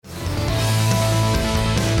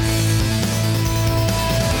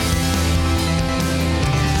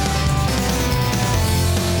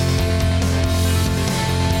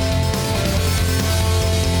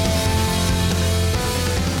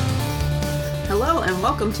and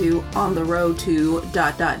welcome to On the Road to ...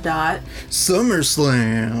 SummerSlam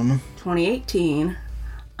 2018.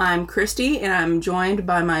 I'm Christy, and I'm joined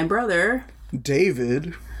by my brother,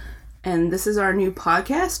 David. And this is our new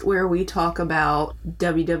podcast where we talk about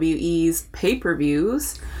WWE's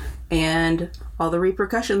pay-per-views and all the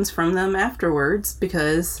repercussions from them afterwards,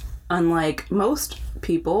 because unlike most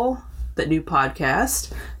people that do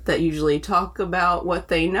podcasts that usually talk about what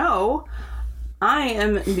they know, I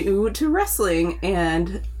am new to wrestling,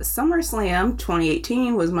 and SummerSlam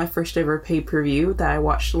 2018 was my first ever pay-per-view that I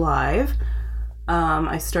watched live.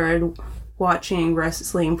 I started watching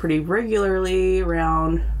wrestling pretty regularly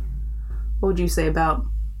around, what would you say, about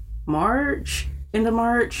March? Into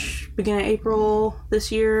March, beginning of April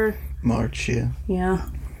this year? March, yeah. Yeah.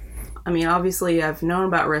 I mean, obviously, I've known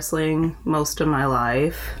about wrestling most of my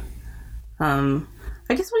life. I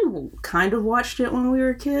guess we kind of watched it when we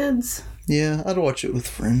were kids. Yeah, I'd watch it with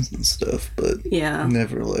friends and stuff, but yeah,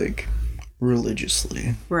 never, like,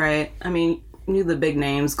 religiously. Right. I mean, knew the big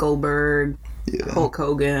names, Goldberg, Hulk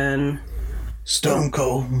Hogan, Stone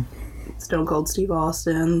Cold Steve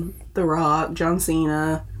Austin, The Rock, John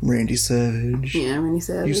Cena, Randy Savage. Yeah, Randy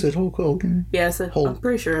Savage. You said Hulk Hogan? Yeah, I'm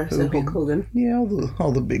pretty sure I said Hulk Hogan. Yeah,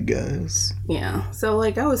 all the big guys. Yeah, so,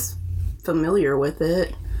 like, I was familiar with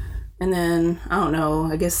it. And then, I don't know,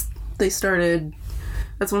 I guess that's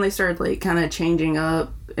when they started, like, kind of changing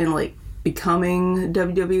up and, like, becoming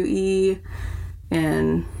WWE.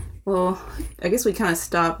 And, well, I guess we kind of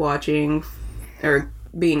stopped watching or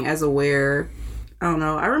being as aware. I don't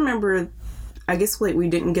know. I remember, I guess, like, we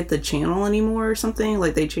didn't get the channel anymore or something.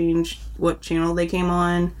 Like, they changed what channel they came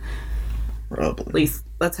on. Probably. At least,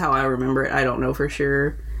 that's how I remember it. I don't know for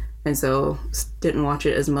sure. And so, didn't watch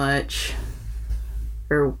it as much.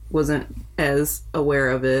 Or wasn't as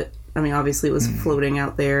aware of it. I mean, obviously it was floating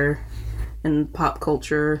out there in pop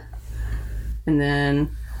culture. And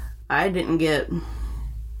then I didn't get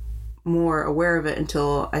more aware of it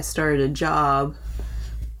until I started a job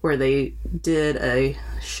where they did a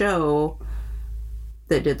show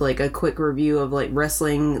that did, like, a quick review of, like,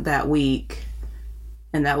 wrestling that week.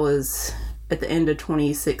 And that was at the end of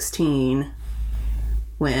 2016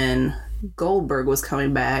 when Goldberg was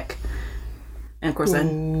coming back. And of course,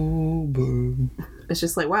 it's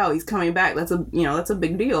just like, wow, he's coming back. That's a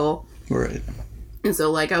big deal. Right. And so,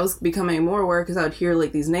 like, I was becoming more aware because I would hear,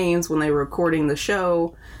 like, these names when they were recording the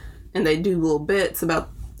show, and they do little bits about,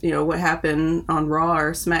 what happened on Raw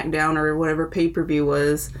or SmackDown or whatever pay-per-view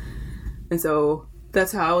was. And so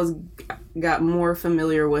that's how I got more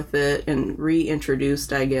familiar with it and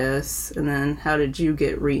reintroduced, I guess. And then how did you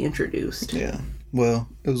get reintroduced? Yeah. Well,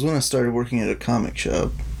 it was when I started working at a comic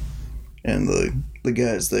shop. And the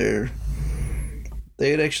guys there,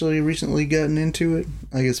 they had actually recently gotten into it.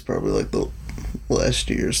 I guess probably like the last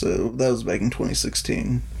year, so that was back in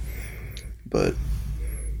 2016. But,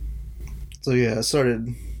 so yeah, I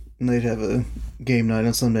started, and they'd have a game night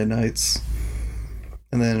on Sunday nights.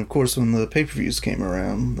 And then, of course, when the pay-per-views came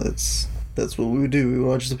around, that's what we would do. We would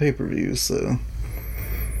watch the pay-per-views, so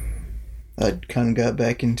I kind of got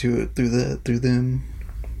back into it through them.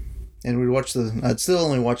 And I'd still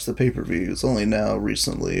only watch the pay-per-views, only now,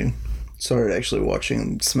 recently, started actually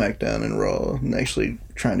watching SmackDown and Raw, and actually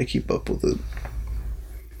trying to keep up with it.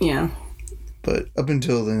 Yeah. But up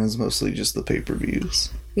until then, it's mostly just the pay-per-views.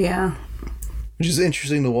 Yeah. Which is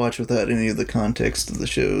interesting to watch without any of the context of the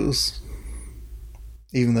shows.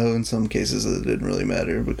 Even though in some cases it didn't really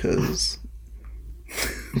matter, because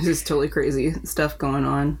it's just totally crazy stuff going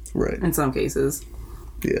on. Right. In some cases.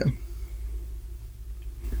 Yeah.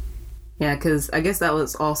 Yeah, because I guess that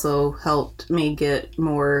was also helped me get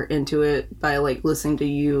more into it by, like, listening to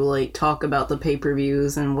you, like, talk about the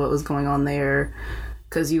pay-per-views and what was going on there.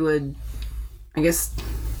 Because you would, I guess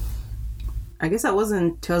that was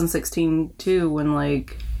in 2016, too, when,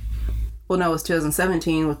 like, well, no, it was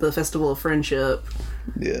 2017 with the Festival of Friendship.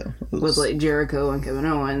 Yeah. With, like, Jericho and Kevin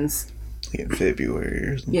Owens. In February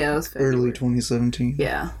or something. Yeah, it was February. Early 2017.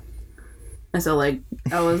 Yeah. And so, like,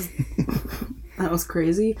 that was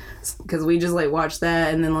crazy, because we just, like, watched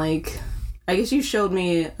that, and then, like, I guess you showed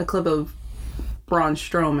me a clip of Braun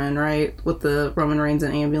Strowman, right, with the Roman Reigns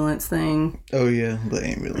and ambulance thing. Oh yeah, the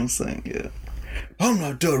ambulance thing. Yeah, I'm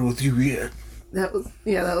not done with you yet. That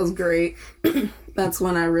was great. That's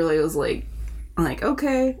when I really was like,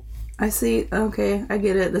 okay, I see. Okay, I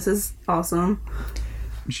get it. This is awesome.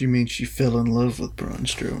 She means she fell in love with Braun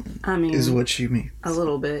Strowman. I mean, is what she means. A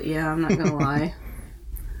little bit, yeah. I'm not gonna lie.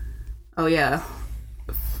 Oh yeah.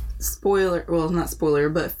 Spoiler. Well, not spoiler,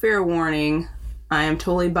 but fair warning. I am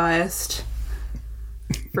totally biased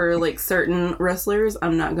for, like, certain wrestlers.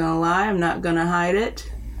 I'm not gonna lie. I'm not gonna hide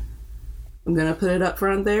it. I'm gonna put it up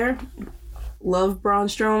front there. Love Braun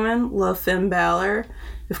Strowman, love Finn Balor.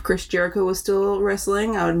 If Chris Jericho was still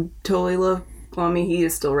wrestling, I would totally love. Well, I mean, he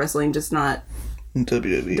is still wrestling, just not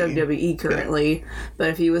WWE currently. Yeah. But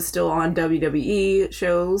if he was still on WWE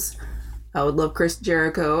shows, I would love Chris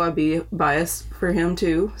Jericho. I'd be biased for him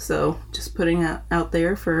too. So just putting that out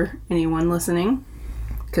there for anyone listening,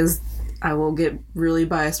 because I will get really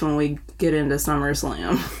biased when we get into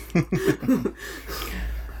SummerSlam.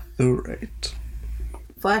 All right.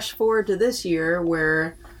 Flash forward to this year,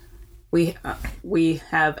 where we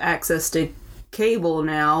have access to cable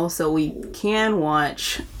now, so we can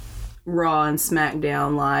watch Raw and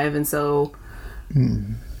SmackDown live. And so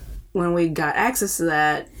when we got access to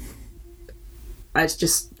that, I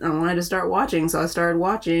wanted to start watching, so I started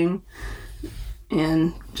watching,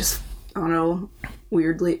 and just, I don't know,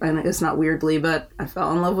 weirdly, and it's not weirdly, but I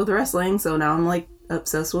fell in love with wrestling, so now I'm like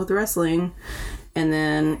obsessed with wrestling. And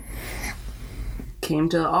then came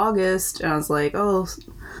to August, and I was like, oh,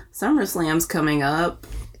 SummerSlam's coming up,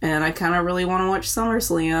 and I kind of really want to watch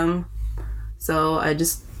SummerSlam. So I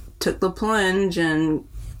just took the plunge and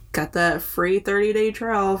got that free 30-day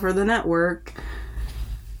trial for the network.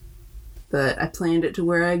 But I planned it to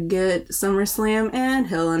where I get SummerSlam and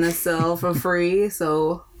Hell in a Cell for free.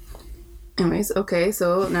 So, anyways, okay,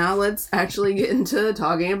 so now let's actually get into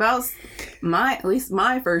talking about at least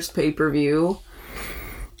my first pay-per-view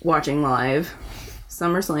watching live.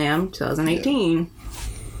 SummerSlam 2018. Yeah.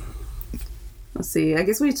 Let's see, I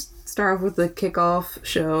guess we start off with the kickoff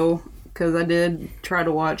show, because I did try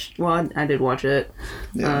to watch, well, I did watch it.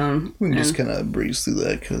 Yeah, we can just kind of breeze through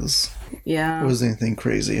that, because there wasn't anything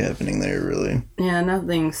crazy happening there, really. Yeah,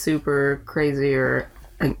 nothing super crazy or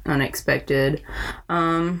unexpected.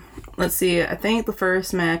 Let's see, I think the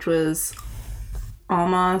first match was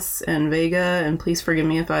Almas and Vega, and please forgive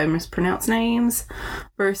me if I mispronounce names,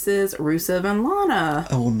 versus Rusev and Lana.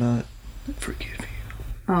 I will not forgive you.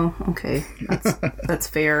 Oh, okay. That's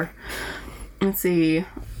fair. Let's see.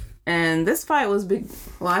 And this fight was big.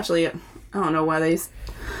 Well, actually, I don't know why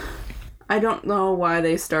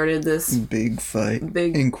they started this big fight.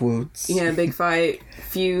 In quotes. Yeah, big fight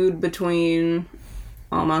feud between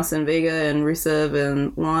Almas and Vega and Rusev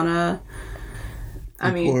and Lana.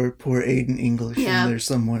 I mean, poor Aiden English in there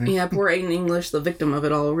somewhere. Yeah, poor Aiden English, the victim of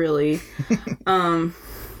it all, really.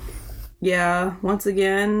 Yeah, once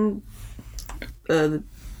again,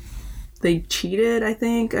 they cheated, I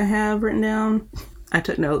think I have written down. I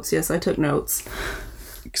took notes. Yes, I took notes.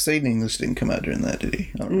 Because Aiden English didn't come out during that, did he?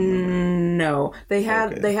 I don't remember. No. They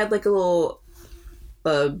had like a little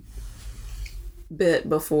bit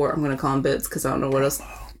before. I'm going to call them bits because I don't know what else.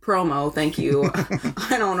 Promo, thank you.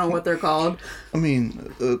 I don't know what they're called. I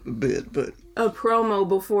mean, a bit, but... A promo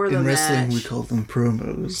before the match. In wrestling, we call them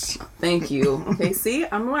promos. Thank you. Okay, see?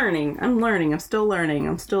 I'm learning. I'm still learning.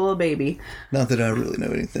 I'm still a baby. Not that I really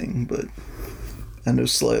know anything, but I know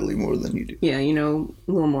slightly more than you do. Yeah, you know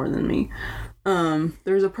a little more than me.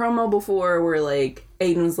 There's a promo before where, like,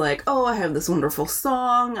 Aiden's like, oh, I have this wonderful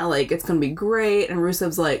song. It's gonna be great. And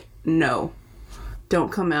Rusev's like, no. Don't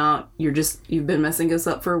come out. You've been messing us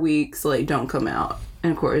up for weeks. Don't come out.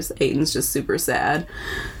 And of course, Aiden's just super sad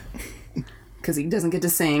because he doesn't get to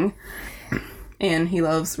sing, and he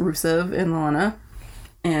loves Rusev and Lana.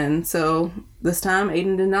 And so this time,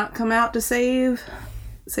 Aiden did not come out to save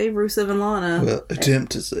Rusev and Lana. Well,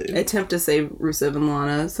 attempt to save Rusev and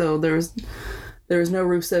Lana. So there was no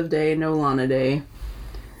Rusev Day, no Lana Day.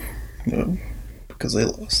 No, because they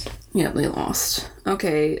lost. Yeah, they lost.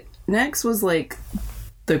 Okay. Next was the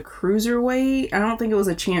Cruiserweight. I don't think it was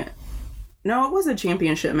No, it was a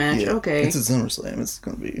championship match. Yeah, okay. It's a SummerSlam. It's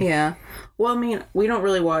going to be... Yeah. Well, I mean, we don't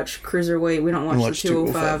really watch Cruiserweight. We don't watch the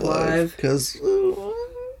 205 Live. Because...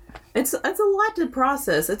 It's a lot to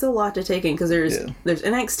process. It's a lot to take in, because there's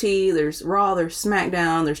NXT, there's Raw, there's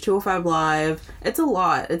SmackDown, there's 205 Live. It's a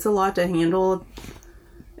lot. It's a lot to handle.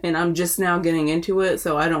 And I'm just now getting into it,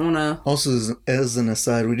 so I don't want to... Also, as an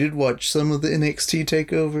aside, we did watch some of the NXT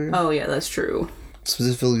TakeOver. Oh, yeah, that's true.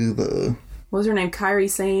 Specifically the... What was her name? Kairi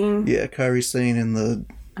Sane? Yeah, Kairi Sane and the...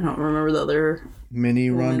 I don't remember the other... Mini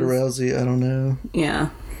Ronda Rousey, I don't know. Yeah.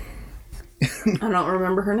 I don't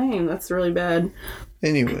remember her name. That's really bad.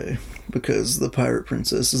 Anyway, because the Pirate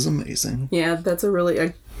Princess is amazing. Yeah, that's a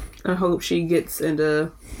really... I hope she gets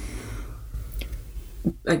into...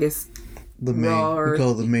 I guess... The main, we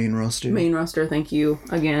call it the main roster. Main roster, thank you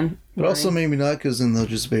again. But also maybe not, because then they'll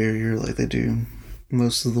just bury her like they do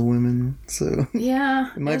most of the women. So yeah,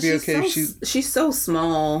 it might be okay if she's so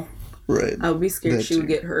small. Right. I would be scared she would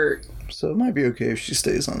get hurt. So it might be okay if she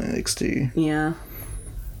stays on NXT. Yeah.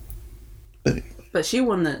 But anyway. But she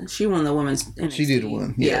won the women's NXT. She did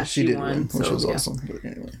win. Yeah, she did win, which was awesome. But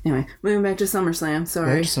anyway, moving back to SummerSlam.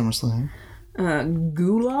 Sorry. Back to SummerSlam.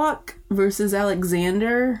 Gulak versus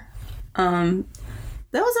Alexander. It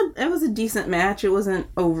was a decent match. It wasn't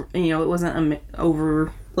over. It wasn't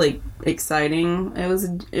over like exciting. It was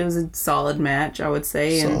a solid match, I would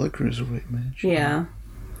say. Solid cruiserweight match. Yeah.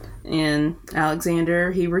 And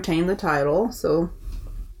Alexander, he retained the title, so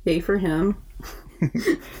yay for him.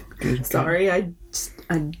 Good. Sorry, I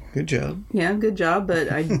good job. Yeah, good job,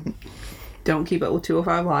 but I don't keep up with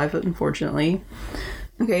 205 Live, unfortunately.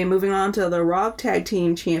 Okay, moving on to the Raw Tag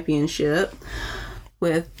Team Championship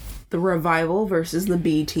with the Revival versus the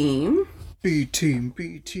B Team. B Team,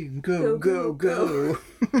 go, go, go.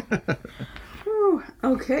 Whew,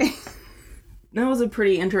 okay. That was a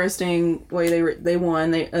pretty interesting way they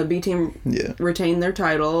won. B Team retained their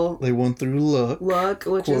title. They won through luck.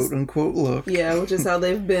 Which quote is unquote luck. Yeah, which is how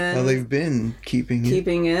they've been.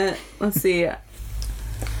 Keeping it. Let's see. It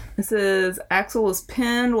says Axel was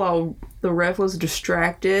pinned while the ref was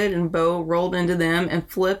distracted, and Bo rolled into them and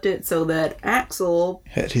flipped it so that Axel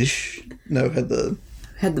had the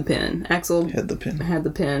pin. Axel had the pin. Had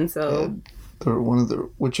the pin. So. Or one of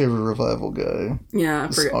whichever Revival guy. Yeah,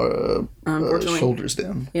 I forgot. Unfortunately, shoulders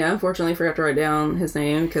down. Yeah, unfortunately, I forgot to write down his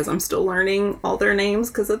name because I'm still learning all their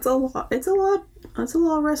names because it's a lot. It's a lot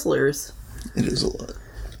of wrestlers. It is a lot.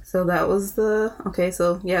 So that was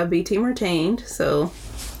B Team retained. So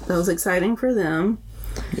that was exciting for them.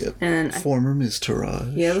 Yep. And former Miz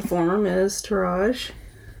Taraj. Yeah, the former Miz Taraj.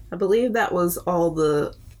 I believe that was all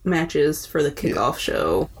the matches for the kickoff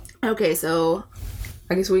show. Okay, so.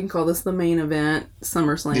 I guess we can call this the main event,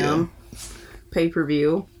 SummerSlam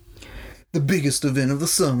pay-per-view. The biggest event of the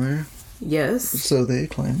summer. Yes. So they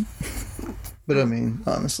claim. But I mean,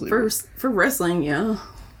 honestly. For wrestling, yeah.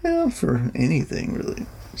 Yeah, for anything, really.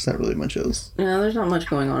 It's not really much else. Yeah, there's not much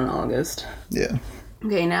going on in August. Yeah.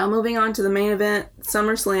 Okay, now moving on to the main event,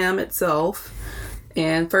 SummerSlam itself.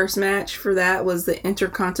 And first match for that was the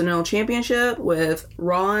Intercontinental Championship with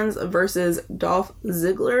Rollins versus Dolph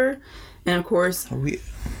Ziggler. And of course,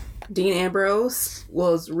 Dean Ambrose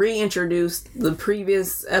was reintroduced the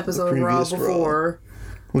previous episode of Raw before.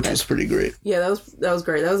 Which was pretty great. Yeah, that was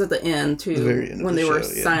great. That was at the end, too. The very end when of the they were show,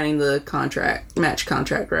 signing the match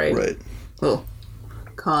contract, right? Right. Well,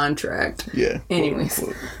 contract. Yeah. Anyways, quote,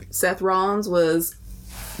 unquote. Seth Rollins was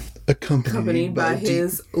accompanied by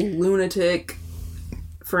his lunatic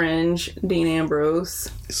fringe, Dean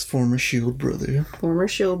Ambrose. His former Shield brother.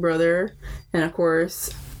 And of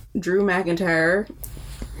course, Drew McIntyre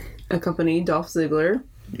accompanied Dolph Ziggler.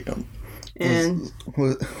 Yeah. And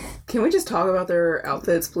can we just talk about their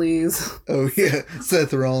outfits, please? Oh, yeah.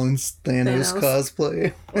 Seth Rollins Thanos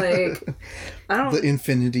cosplay. The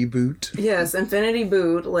Infinity Boot. Yes, Infinity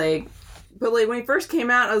Boot. But when he first came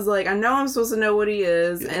out, I was like, I know I'm supposed to know what he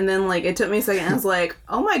is. Yeah. And then it took me a second. I was like,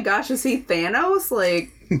 oh my gosh, is he Thanos?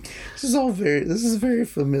 This is very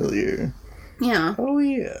familiar. Yeah. Oh,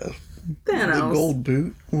 yeah. Thanos. The gold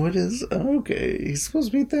boot. What is... Okay, he's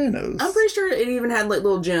supposed to be Thanos. I'm pretty sure it even had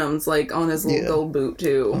little gems on his little gold boot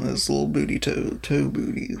too. On his little booty toes.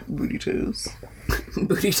 Booty toes.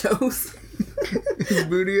 Booty toes. His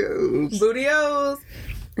booty-os. Booty-os.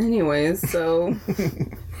 Anyways, so...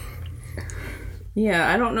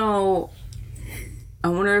 yeah, I don't know. I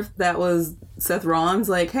wonder if that was Seth Rollins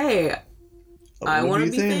hey... I want to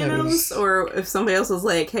be Thanos, or if somebody else was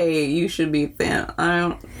like, "Hey, you should be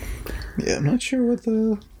Thanos." Yeah, I'm not sure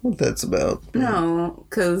what that's about. No,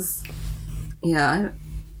 because I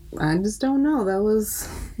just don't know. That was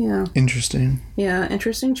interesting. Yeah,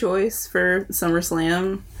 interesting choice for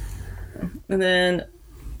SummerSlam. And then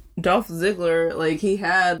Dolph Ziggler, he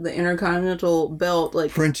had the Intercontinental belt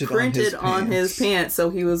printed on his pants, so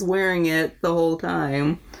he was wearing it the whole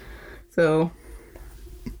time. So.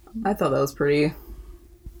 I thought that was pretty...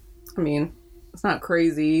 I mean, it's not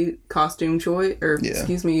crazy costume choice, or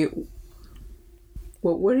excuse me,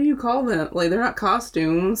 what do you call them? They're not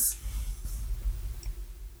costumes.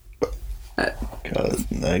 God,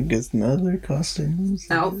 I guess other costumes.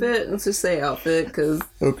 Outfit? Let's just say outfit, because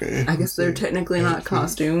okay, I guess they're technically not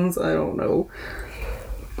costumes. I don't know.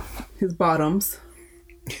 His bottoms.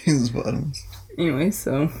 Anyway,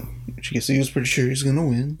 so... I guess he was pretty sure he's gonna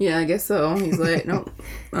win. Yeah, I guess so. He's like, nope,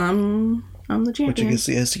 I'm the champion. Which I guess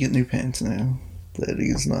he has to get new pants now. That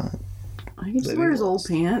he's not. He just wears old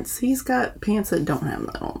pants. He's got pants that don't have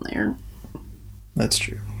that on there. That's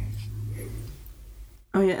true.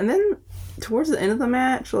 Oh yeah, and then towards the end of the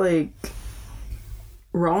match,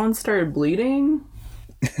 Rollins started bleeding.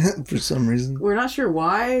 For some reason. We're not sure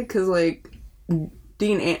why, because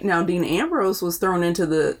Dean Ambrose was thrown into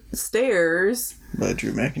the stairs by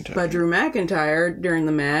Drew McIntyre during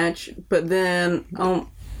the match, but then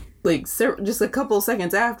just a couple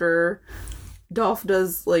seconds after, Dolph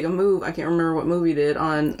does like a move, I can't remember what move he did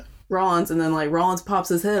on Rollins, and then like Rollins pops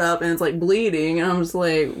his head up and it's like bleeding, and I'm just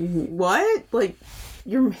like, what? Like,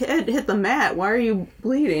 your head hit the mat, why are you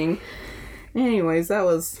bleeding? Anyways, that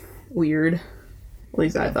was weird. At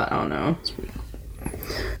least I thought, I don't know.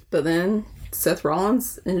 But then Seth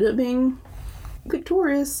Rollins ended up being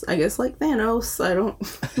victorious, I guess, like Thanos. I don't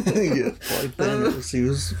yeah, like Thanos, he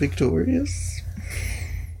was victorious.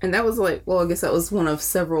 And that was like, well, I guess that was one of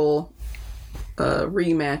several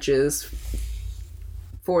rematches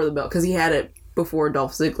for the belt, because he had it before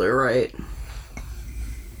Dolph Ziggler, right?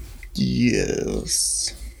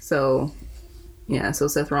 Yes. So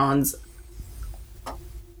Seth Rollins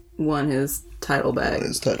won his title back.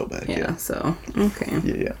 Yeah, so,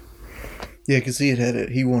 okay. Yeah, because he had it,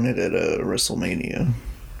 he won it at WrestleMania.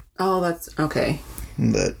 Oh, that's, okay.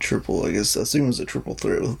 That triple, I guess, I assume it was a triple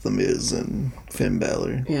threat with The Miz and Finn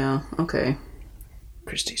Balor. Yeah, okay.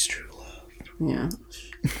 Christy's true love. Yeah.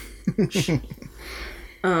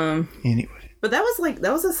 Anyway. But that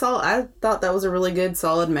was a solid, I thought that was a really good,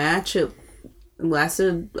 solid match. It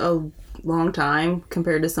lasted a long time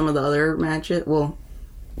compared to some of the other matches. Well,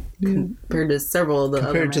 compared to several of the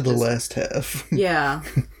other matches. Compared to the last half. Yeah.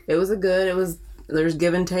 There's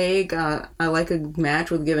give and take. I like a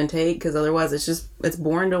match with give and take, because otherwise it's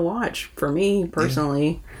boring to watch for me,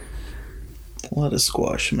 personally. Yeah. A lot of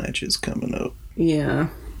squash matches coming up. Yeah.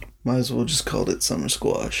 Might as well just call it Summer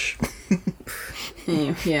Squash.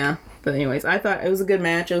 Yeah. But anyways, I thought it was a good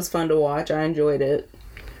match. It was fun to watch. I enjoyed it.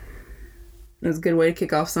 It was a good way to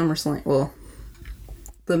kick off SummerSlam. Well,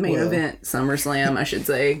 the main event, SummerSlam, I should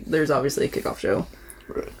say. There's obviously a kickoff show.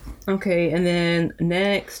 Right. Okay, and then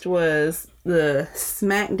next was the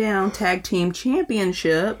SmackDown Tag Team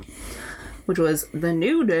Championship, which was the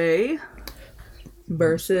New Day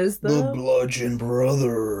versus the Bludgeon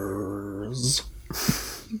Brothers.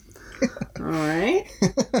 Alright.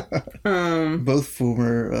 Both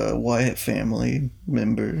former Wyatt family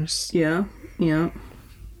members. Yeah.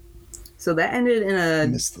 So that ended in a... I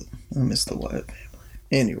miss the Wyatt family.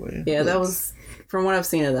 Anyway. Yeah, that was... From what I've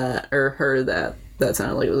seen of that, or heard that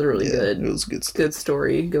sounded like it was really good. It was good stuff. Good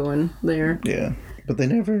story going there. Yeah. But they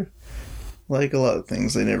never... Like a lot of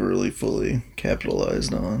things, they never really fully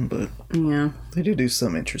capitalized on, but... Yeah. They did do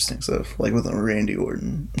some interesting stuff, like with Randy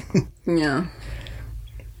Orton. Yeah.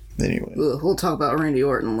 Anyway. We'll talk about Randy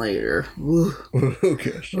Orton later. Oh,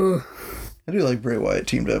 gosh. I do like Bray Wyatt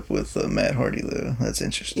teamed up with Matt Hardy, though. That's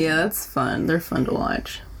interesting. Yeah, that's fun. They're fun to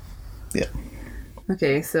watch. Yeah.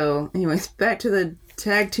 Okay, so, anyways, back to the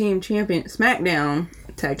SmackDown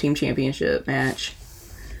Tag Team Championship match.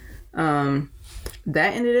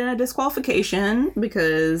 That ended in a disqualification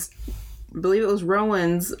because I believe it was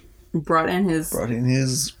Rowan's brought in his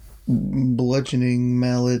bludgeoning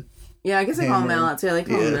mallet. Yeah, I guess they call them mallets. Yeah, they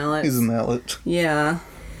call them mallets. He's a mallet. Yeah.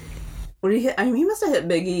 What did he hit? I mean, he must have hit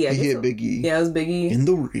Big E. He hit Big E. Yeah, it was Big E. In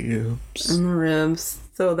the ribs.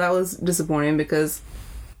 So that was disappointing because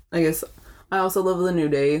I guess I also love the New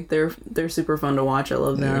Day. They're super fun to watch. I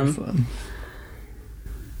love them. They're fun.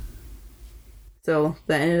 So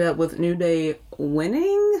that ended up with New Day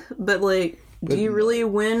winning, but do you really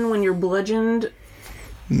win when you're bludgeoned?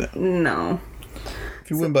 No. If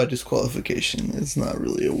you win by disqualification, it's not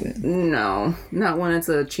really a win. No, not when it's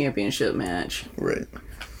a championship match. Right.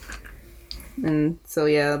 And so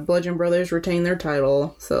yeah, Bludgeon Brothers retained their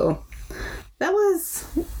title. So that was,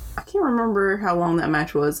 I can't remember how long that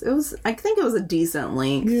match was. I think it was a decent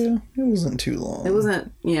length. Yeah, it wasn't too long. It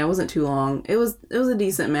wasn't too long. It was a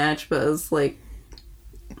decent match, but it was like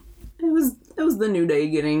it was the New Day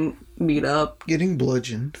getting beat up. Getting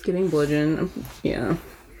bludgeoned. Yeah.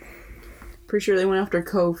 Pretty sure they went after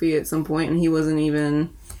Kofi at some point and he wasn't even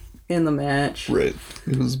in the match. Right.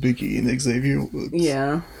 It was Big E and Xavier Woods.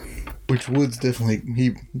 Yeah. Which Woods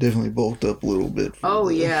definitely bulked up a little bit.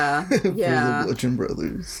 Yeah. For the Bludgeon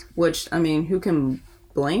Brothers. Which, I mean, who can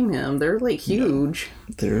blame him? They're huge.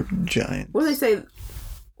 No, they're giant. What do they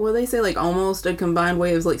say? Like almost a combined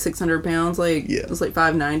weight of 600 pounds? It was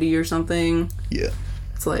 590 or something. Yeah.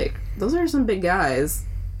 It's those are some big guys.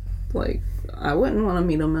 I wouldn't want to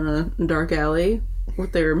meet them in a dark alley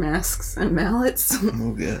with their masks and mallets.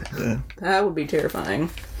 Oh, God. That would be terrifying.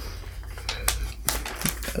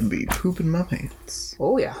 I'd be pooping my pants.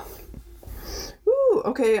 Oh, yeah. Ooh,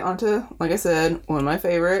 okay, on to, like I said, one of my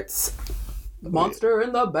favorites. Monster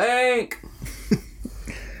in the Bank.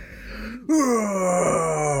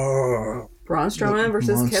 Braun Strowman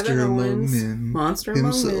versus Kevin Owens. Monster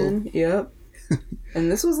Monin. Yep.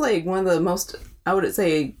 And this was like one of the most, I would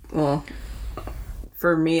say, well,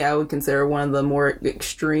 for me, I would consider one of the more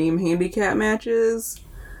extreme handicap matches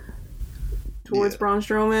towards Braun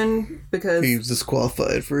Strowman, because If he was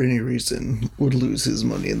disqualified for any reason, would lose his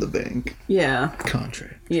Money in the Bank yeah,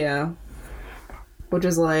 contract. yeah, which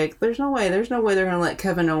is like, there's no way they're gonna let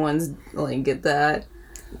Kevin Owens like get that.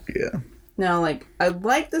 Yeah. Now, like, I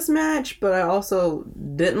like this match, but I also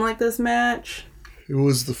didn't like this match. It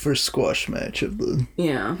was the first squash match of the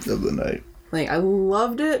night. Like, I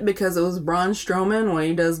loved it because it was Braun Strowman, what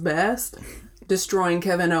he does best, destroying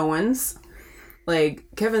Kevin Owens. Like,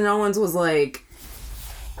 Kevin Owens was, like,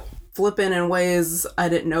 flipping in ways I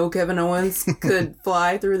didn't know Kevin Owens could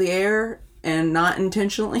fly through the air, and not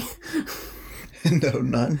intentionally. No,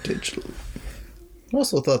 not intentionally. I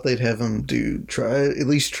also thought they'd have him at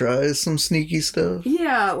least try some sneaky stuff.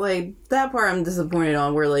 Yeah, like, that part I'm disappointed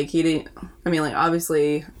on, where, like, he didn't... I mean, like,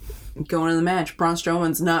 obviously, going into the match, Braun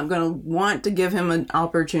Strowman's not going to want to give him an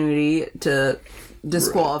opportunity to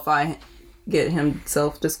disqualify, get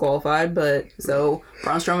himself disqualified, but so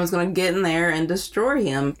Braun Strowman's going to get in there and destroy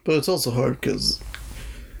him. But it's also hard because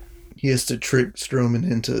he has to trick Strowman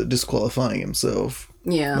into disqualifying himself.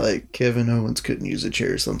 Yeah. Like, Kevin Owens couldn't use a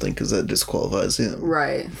chair or something because that disqualifies him.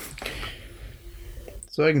 Right.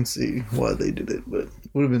 So I can see why they did it, but it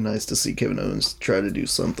would have been nice to see Kevin Owens try to do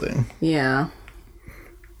something. Yeah.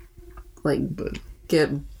 Like,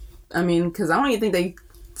 I mean, because I don't even think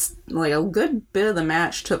like, a good bit of the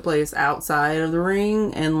match took place outside of the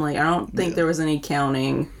ring, and, like, I don't think there was any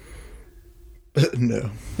counting. No.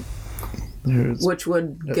 Which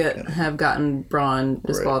would have gotten Braun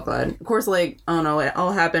disqualified. Right. Of course, like, I don't know, it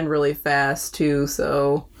all happened really fast, too,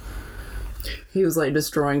 so he was, like,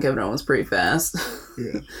 destroying Kevin Owens pretty fast.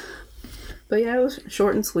 Yeah. But yeah, it was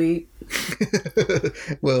short and sweet.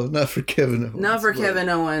 Well, not for Kevin Owens. Not for Kevin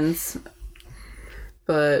Owens.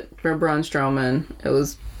 But for Braun Strowman, it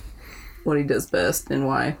was what he does best, and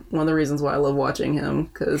one of the reasons why I love watching him,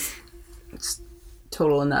 because it's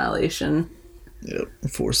total annihilation. Yep,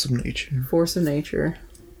 force of nature. Force of nature.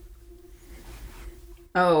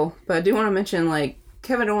 Oh, but I do want to mention, like,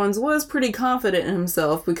 Kevin Owens was pretty confident in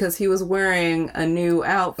himself because he was wearing a new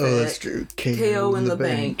outfit. Oh, that's true. KO in the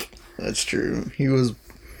bank. That's true. He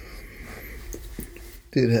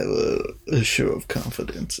did have a show of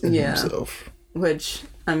confidence in himself. Which,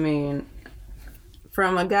 I mean,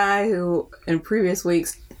 from a guy who in previous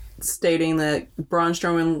weeks stating that Braun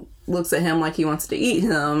Strowman looks at him like he wants to eat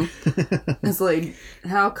him, it's like,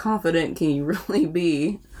 how confident can you really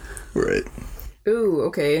be? Right. Ooh,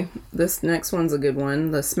 okay. This next one's a good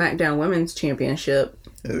one. The SmackDown Women's Championship.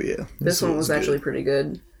 Oh, yeah. This one was actually pretty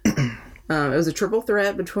good. It was a triple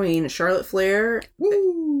threat between Charlotte Flair,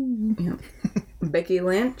 Becky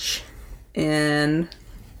Lynch, and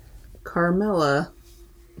Carmella,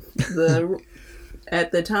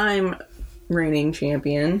 at the time reigning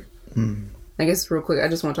champion. I guess real quick, I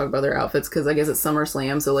just want to talk about their outfits because I guess it's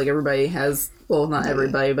SummerSlam, so like everybody has, well, not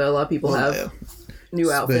everybody, but a lot of people have new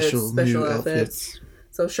outfits, special outfits.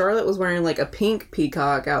 So Charlotte was wearing like a pink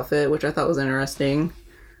peacock outfit, which I thought was interesting.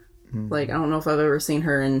 Like, I don't know if I've ever seen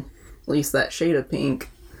her in at least that shade of pink.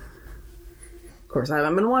 Of course, I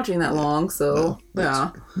haven't been watching that long, so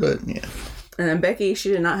yeah. But yeah. And then Becky, she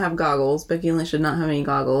did not have goggles. Becky Lynch did not have any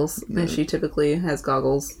goggles, and she typically has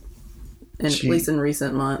goggles, at least in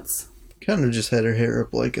recent months. Kind of just had her hair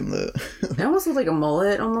up like in the... It almost looked like a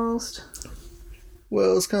mullet, almost.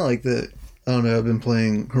 Well, it's kind of like that. I don't know, I've been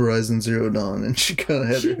playing Horizon Zero Dawn, and she kind of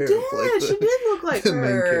had her hair up like she did look like the her.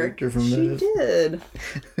 main character from that. She did.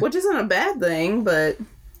 Which isn't a bad thing, but...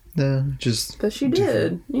 No, just... But she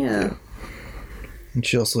did, yeah. And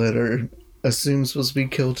she also had her, assumed supposed to be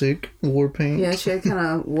Celtic war paint. Yeah, she had kind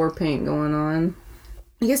of war paint going on.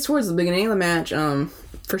 I guess towards the beginning of the match,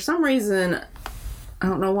 for some reason... I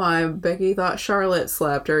don't know why Becky thought Charlotte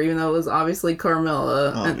slapped her, even though it was obviously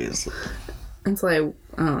Carmella. Obviously. And it's like,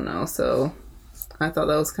 I don't know, so I thought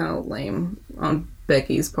that was kind of lame on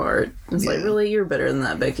Becky's part. It's like, really? You're better than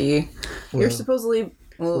that, Becky. You're supposedly...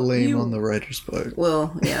 Well, lame on the writer's part.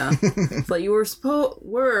 Well, yeah. It's like, you were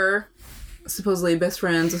supposedly best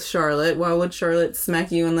friends with Charlotte. Why would Charlotte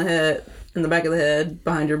smack you in the back of the head,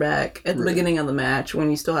 behind your back, at the beginning of the match, when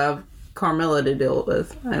you still have Carmella to deal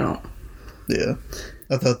with? I don't... Yeah.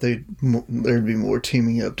 I thought there'd be more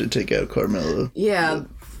teaming up to take out Carmella. Yeah.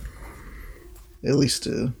 At least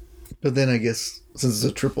but then I guess since it's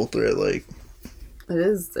a triple threat, like... It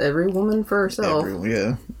is every woman for herself.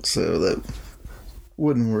 Yeah. So that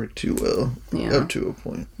wouldn't work too well. Yeah. Up to a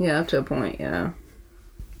point. Yeah, up to a point, yeah.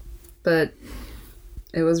 But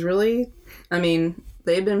it was really... I mean,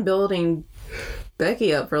 they've been building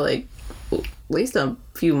Becky up for, like, least a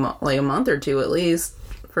like a month or two at least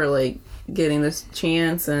for like getting this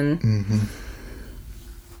chance, and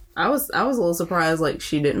I was a little surprised like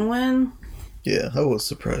she didn't win. Yeah, I was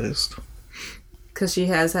surprised. Because she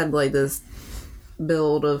has had like this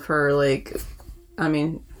build of her like, I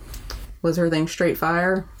mean, was her thing straight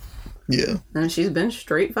fire? Yeah. And she's been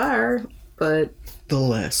straight fire, but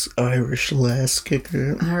The Irish lass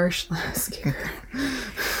kicker.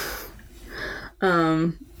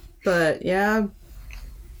 But yeah,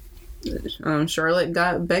 Charlotte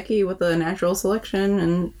got Becky with a natural selection,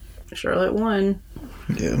 and Charlotte won.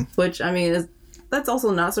 Yeah. Which, I mean, that's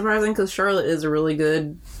also not surprising because Charlotte is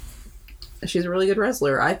she's a really good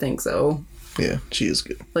wrestler. I think so. Yeah, she is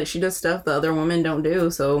good. Like, she does stuff the other women don't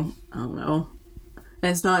do, so I don't know.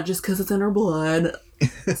 And it's not just because it's in her blood.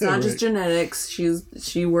 It's not just genetics.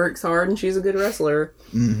 She works hard and she's a good wrestler.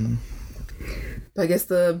 Mm-hmm. I guess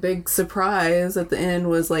the big surprise at the end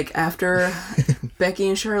was like after Becky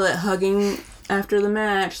and Charlotte hugging after the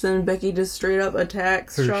match, then Becky just straight up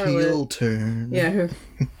attacks her Charlotte. Heel turn. Yeah, her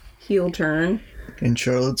heel turn. And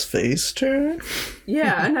Charlotte's face turn?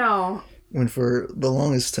 Yeah, I know. When for the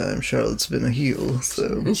longest time, Charlotte's been a heel, so...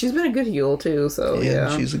 And she's been a good heel, too, so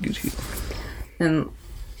yeah. She's a good heel. And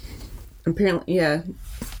apparently, yeah,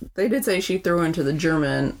 they did say she threw into the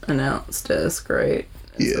German announce desk, right?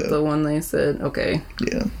 Is that the one they said? Okay.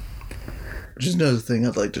 Yeah. Which is another thing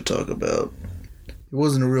I'd like to talk about. It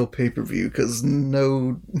wasn't a real pay-per-view because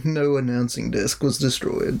no announcing desk was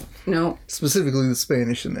destroyed. No. Specifically the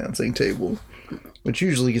Spanish announcing table, which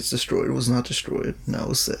usually gets destroyed, was not destroyed. And that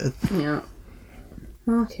was sad. Yeah.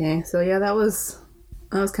 Okay, so yeah, that was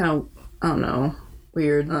kind of, I don't know,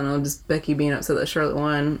 weird. I don't know, just Becky being upset that Charlotte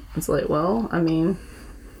won. It's like, well, I mean...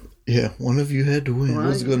 Yeah, one of you had to win. Who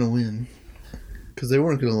was going to win? Because they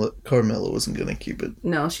weren't going to let... Carmella wasn't going to keep it.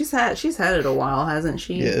 No, she's had it a while, hasn't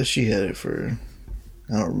she? Yeah, she had it for...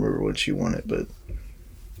 I don't remember what she won it, but...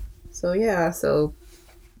 So, yeah,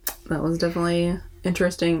 that was definitely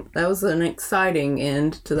interesting. That was an exciting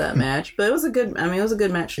end to that match. But it was a good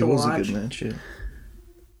match to watch. It was a good match,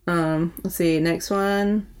 yeah. Let's see, next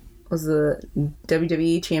one was the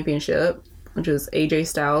WWE Championship, which was AJ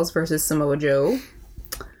Styles versus Samoa Joe.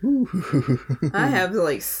 I have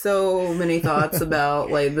like so many thoughts about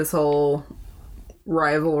like this whole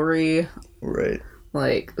rivalry. Right.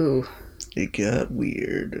 Like, ooh. It got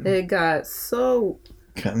weird. It got so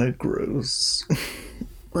kind of gross.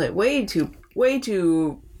 Like way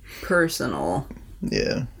too personal.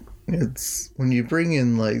 Yeah. It's when you bring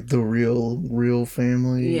in like the real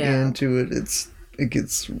family into it, it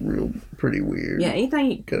gets pretty weird. Yeah,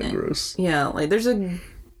 anything kind of gross. Yeah, like there's a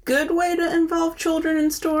good way to involve children in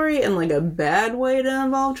story and like a bad way to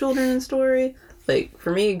involve children in story. Like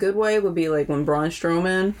for me, a good way would be like when Braun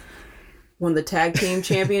Strowman won the tag team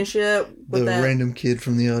championship with the random kid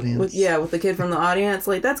from the audience. With the kid from the audience.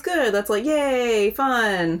 Like that's good. That's like yay,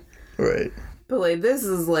 fun. Right. But like this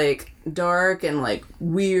is like dark and like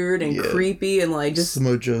weird and creepy and like just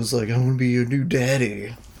Samoa Joe's like, I want to be your new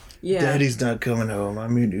daddy. Yeah. Daddy's not coming home.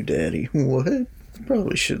 I'm your new daddy. What?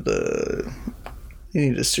 Probably should you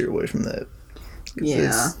need to steer away from that.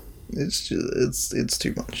 Yeah. It's just it's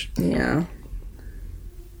too much. Yeah.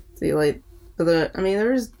 See, like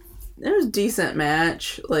there was decent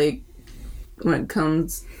match, like when it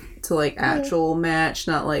comes to like actual match,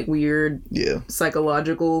 not like weird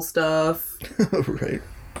psychological stuff. Right.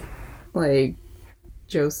 Like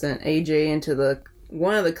Joe sent AJ into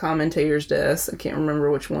one of the commentators' desks. I can't remember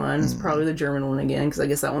which one. It's probably the German one again, because I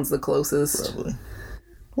guess that one's the closest. Probably.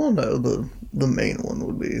 Well, no, the main one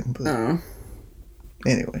would be. But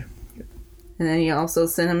anyway. And then he also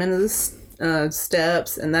sent him into the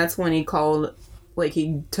steps, and that's when he called, like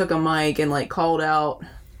he took a mic and like called out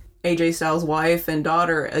AJ Styles' wife and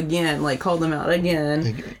daughter again, like called them out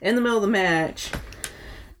again in the middle of the match.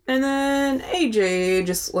 And then AJ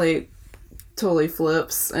just like totally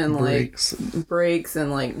flips and breaks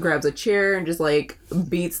and like grabs a chair and just like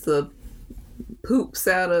beats the poops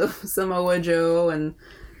out of Samoa Joe, and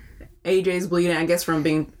AJ's bleeding, I guess, from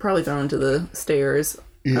being probably thrown into the stairs.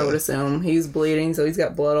 I would assume he's bleeding, so he's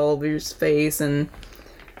got blood all over his face, and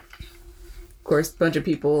of course a bunch of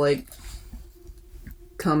people like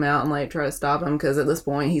come out and like try to stop him because at this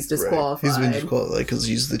point he's disqualified. Right. He's been disqualified because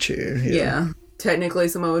he's the chair. Yeah. Technically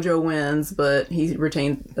Samoa Joe wins, but he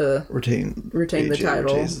retained the title.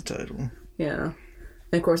 Retains the title. Yeah.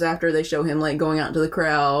 And of course after they show him like going out to the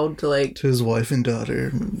crowd to like to his wife and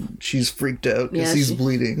daughter, she's freaked out because he's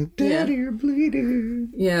bleeding. Daddy, you're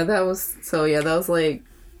bleeding. Yeah, that was like,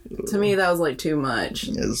 to me that was like too much.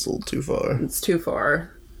 Yeah, it's a little too far. It's too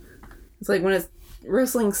far. It's like when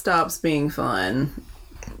wrestling stops being fun.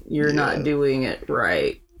 you're not doing it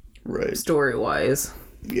right. Right. Story-wise.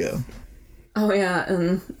 Yeah. Oh, yeah,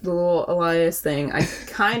 and the little Elias thing, I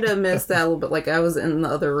kind of missed that a little bit. Like, I was in the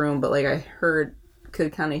other room, but, like, I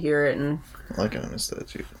could kind of hear it, and... I kind of missed that,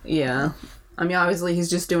 too. Yeah. I mean, obviously, he's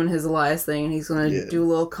just doing his Elias thing, and he's going to do a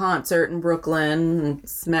little concert in Brooklyn, and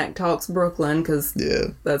Smack Talks Brooklyn, because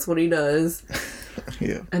that's what he does.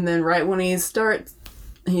 Yeah. And then right when he starts,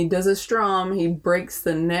 he does a strum, he breaks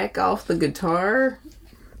the neck off the guitar,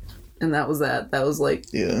 and that was that. That was, like,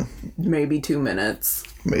 maybe 2 minutes.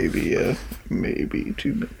 Maybe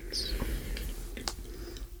 2 minutes.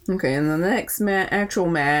 Okay, and the next actual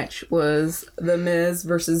match was The Miz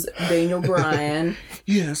versus Daniel Bryan.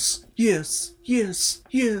 Yes.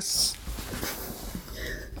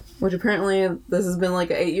 Which apparently this has been like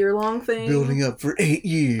an 8-year-long thing. Building up for 8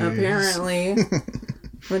 years. Apparently.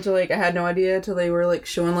 Which, like, I had no idea until they were, like,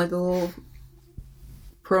 showing, like, the little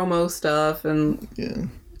promo stuff, and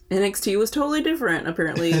NXT was totally different,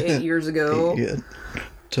 apparently, 8 years ago. Yeah.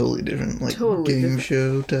 Totally different. Like, game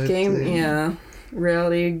show type thing. Yeah.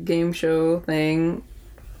 Reality game show thing.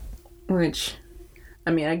 Which,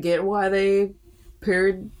 I mean, I get why they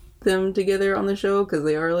paired them together on the show, because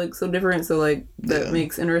they are, like, so different, so, like, that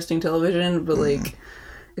makes interesting television, but, like,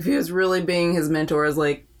 if he was really being his mentor, I was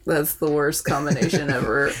like, that's the worst combination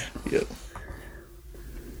ever. Yep.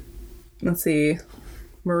 Let's see.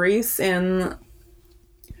 Maurice and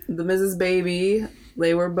the Mrs. Baby,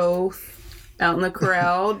 they were both out in the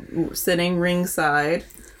crowd, sitting ringside.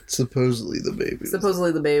 Supposedly the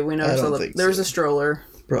baby. We never saw there was a stroller.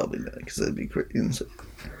 Probably not, because that'd be crazy.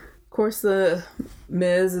 Of course, the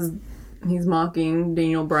Miz he's mocking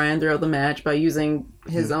Daniel Bryan throughout the match by using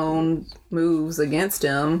his own moves against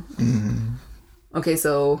him. Mm-hmm. Okay,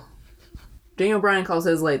 so Daniel Bryan calls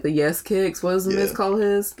his, like, the yes kicks. What does the Miz call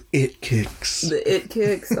his? It kicks. The it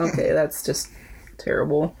kicks? Okay, that's just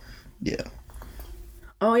terrible. Yeah.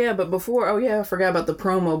 Oh, yeah, but I forgot about the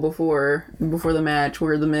promo before the match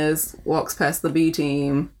where the Miz walks past the B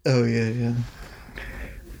team. Oh, yeah.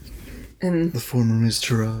 And the former Miz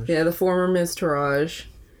Taraj. Yeah, the former Miz Taraj.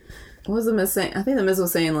 What was the Miz saying? I think the Miz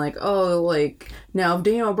was saying, like, oh, like, now if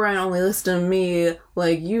Daniel Bryan only listened to me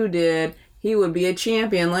like you did, he would be a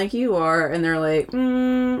champion like you are. And they're like,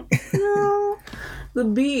 no. The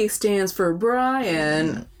B stands for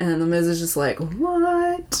Brian. And the Miz is just like,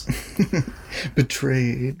 what?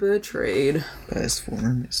 Betrayed. By his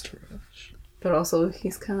former Miz Taraj. But also,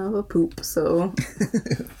 he's kind of a poop, so...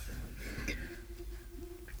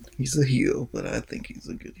 He's a heel, but I think he's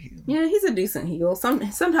a good heel. Yeah, he's a decent heel.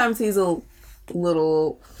 Sometimes he's a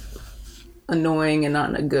little annoying and not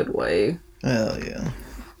in a good way. Oh, yeah.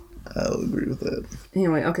 I'll agree with that.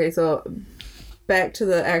 Anyway, okay, so back to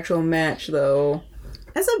the actual match, though.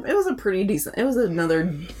 It was a pretty decent... It was a good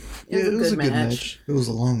match. It was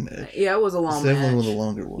a long match. Yeah, it was a long match. It's definitely one of the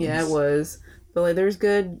longer ones. Yeah, it was. But, like, there's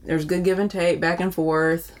good give and take, back and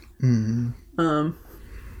forth. Mm-hmm.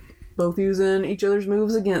 Both using each other's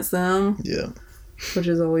moves against them. Yeah. Which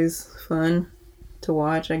is always fun to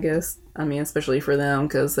watch, I guess. I mean, especially for them,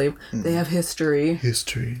 because they have history.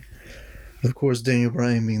 Of course, Daniel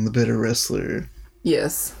Bryan, being the better wrestler,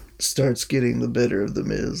 starts getting the better of The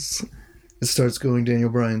Miz. It starts going Daniel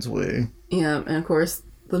Bryan's way. Yeah, and of course,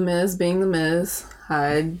 The Miz, being The Miz,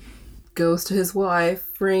 Hyde goes to his wife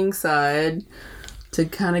ringside to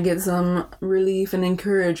kind of get some relief and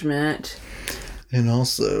encouragement. And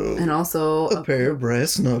also a pair of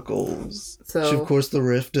brass knuckles. Which, of course, the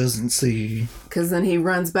ref doesn't see. Because then he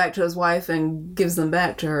runs back to his wife and gives them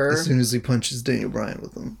back to her. As soon as he punches Daniel Bryan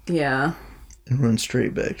with them. Yeah. And runs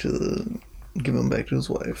straight back to give them back to his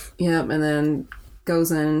wife. Yep, and then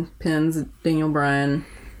goes in, pins Daniel Bryan.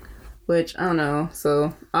 Which, I don't know.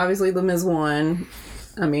 So, obviously, The Miz won.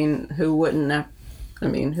 I mean, who wouldn't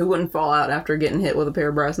fall out after getting hit with a pair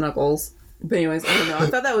of brass knuckles? But anyways, I don't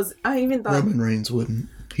know. I even thought... Roman Reigns wouldn't.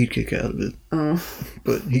 He'd kick out of it. Oh.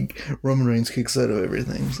 But Roman Reigns kicks out of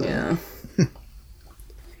everything, so... Yeah.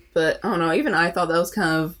 But, I don't know. Even I thought that was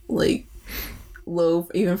kind of, like, low,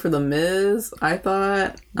 even for The Miz, I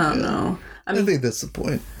thought. I don't know. I think that's the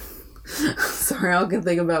point. Sorry, all I can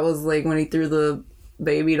think about was, like, when he threw the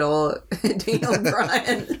baby doll at Daniel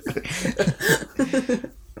Bryan.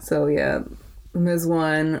 So, yeah. The Miz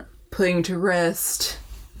won, putting to rest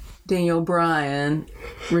Daniel Bryan,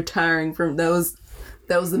 retiring from... That was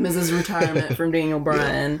The Miz's retirement from Daniel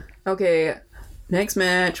Bryan. Yeah. Okay, next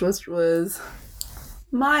match, which was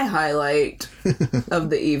my highlight of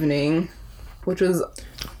the evening, which was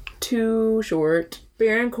too short.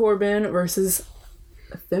 Baron Corbin versus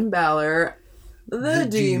Finn Balor, the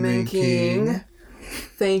Demon King.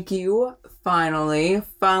 Thank you, finally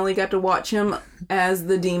got to watch him as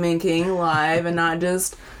the Demon King live and not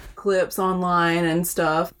just clips online and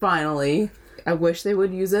stuff. Finally. I wish they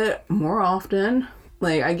would use it more often.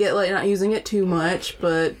 Like, I get, like, not using it too much,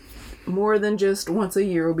 but more than just once a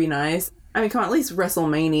year would be nice. I mean, come on, at least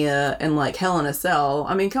WrestleMania and, like, Hell in a Cell.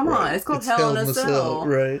 I mean, come on, it's called Hell in a Cell.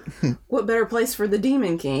 Right. What better place for the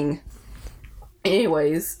Demon King?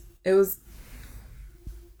 Anyways, it was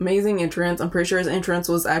amazing entrance. I'm pretty sure his entrance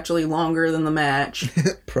was actually longer than the match.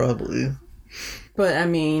 Probably. But, I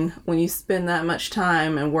mean, when you spend that much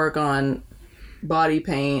time and work on body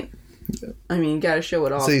paint... Yeah. I mean, you gotta show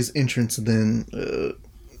it off. Say his entrance and then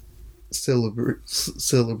celebration.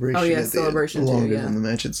 Oh, yeah, celebration too, longer than the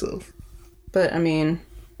match itself. But, I mean,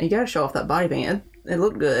 you gotta show off that body paint. It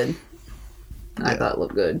looked good. I thought it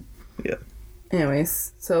looked good. Yeah.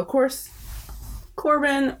 Anyways, so, of course,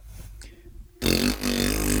 Corbin...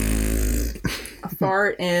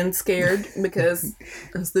 fart and scared because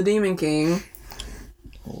it's the Demon King.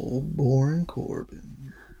 Oh, boring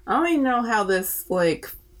Corbin. I don't even know how this, like...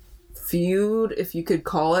 feud, if you could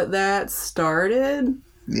call it that, started.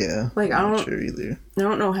 Yeah, like I'm not sure either. I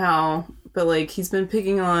don't know how, but like he's been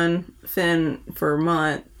picking on Finn for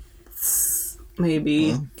months,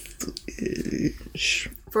 maybe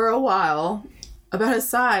for a while, about his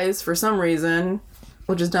size for some reason,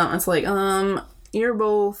 which is dumb. It's like, you're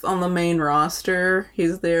both on the main roster.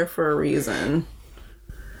 He's there for a reason.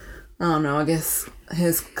 I don't know. I guess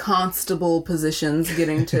his constable position's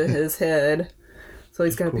getting to his head. So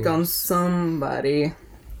he's got to pick on somebody.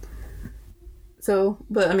 So,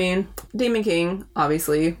 but I mean, Demon King,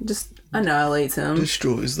 obviously, just annihilates him.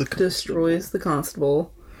 Destroys the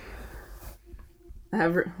constable.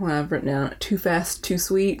 I've written down, too fast, too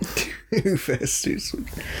sweet. Too fast, too sweet.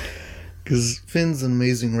 Because Finn's an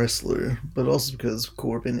amazing wrestler, but also because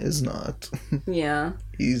Corbin is not. Yeah.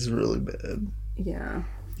 He's really bad. Yeah.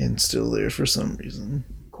 And still there for some reason.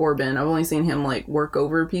 Corbin, I've only seen him, like, work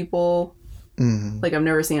over people. Mm-hmm. Like, I've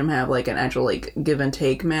never seen him have, like, an actual, like, give and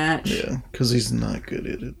take match. Yeah, because he's not good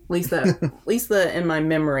at it. At least that in my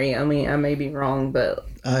memory. I mean, I may be wrong, but...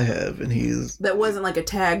 I have, and he's... That wasn't, like, a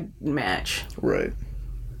tag match. Right.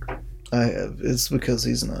 I have. It's because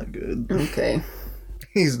he's not good. Okay.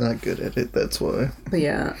 He's not good at it, that's why. But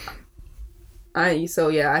yeah. I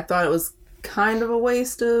thought it was kind of a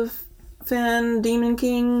waste of Finn, Demon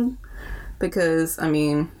King, because, I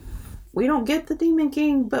mean... We don't get the Demon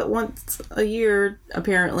King but once a year,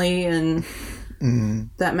 apparently, and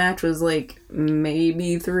that match was, like,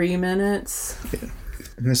 maybe 3 minutes. Yeah.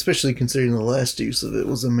 And especially considering the last use of it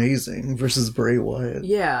was amazing versus Bray Wyatt.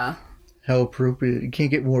 Yeah. How appropriate. You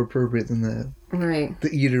can't get more appropriate than that. Right. The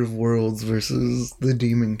Eater of Worlds versus the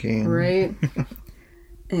Demon King. Right.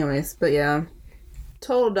 Anyways, but yeah.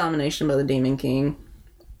 Total domination by the Demon King.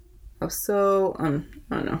 I was so, I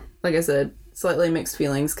don't know. Like I said, slightly mixed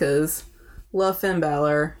feelings because love Finn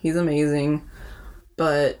Balor. He's amazing.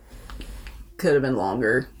 But could have been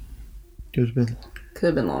longer. Could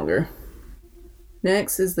have been longer.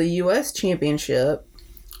 Next is the U.S. Championship.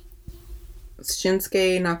 It's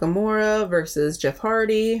Shinsuke Nakamura versus Jeff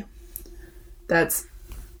Hardy. That's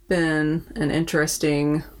been an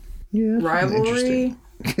interesting rivalry.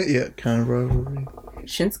 Yeah, kind of rivalry.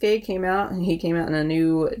 Shinsuke came out, and he came out in a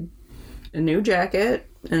new jacket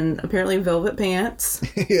and apparently velvet pants.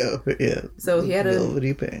 yeah. So he had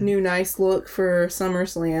a new nice look for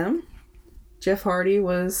SummerSlam. Jeff Hardy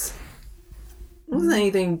wasn't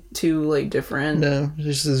anything too, like, different. No,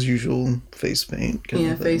 just his usual face paint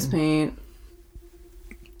kind of thing. Face paint.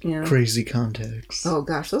 Yeah. Crazy contacts. Oh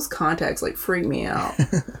gosh, those contacts, like, freak me out.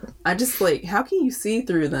 I just, like, how can you see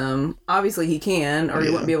through them? Obviously he can, or he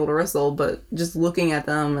wouldn't be able to wrestle, but just looking at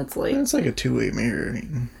them, it's like... It's like a two-way mirror.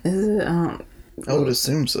 Is it? I would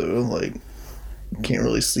assume so. Like, you can't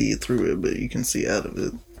really see through it, but you can see out of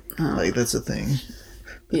it. Like, that's a thing.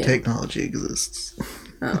 The technology exists.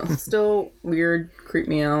 Still weird, creep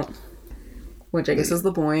me out. Which I guess is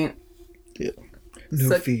the point. Yeah.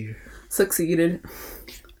 No fear. Succeeded.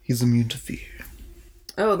 He's immune to fear.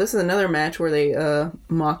 Oh, this is another match where they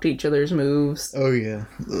mocked each other's moves. Oh yeah,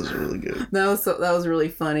 those are really good. That was really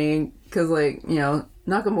funny because, like, you know,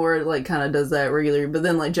 Nakamura, like, kind of does that regularly, but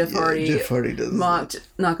then, like, Jeff Hardy does mocked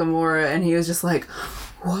Nakamura, and he was just like,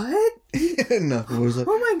 "What?" Nakamura's like,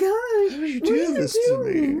 "Oh my gosh, how you do this to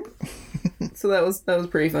me?" So that was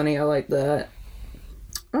pretty funny. I like that.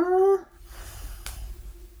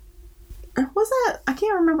 Was that? I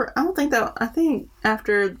can't remember. I think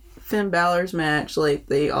after Finn Balor's match, like,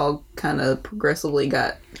 they all kind of progressively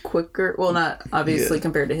got quicker. Well, not obviously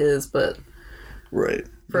compared to his, but right.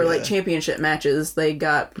 for like championship matches, they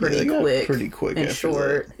got pretty quick and after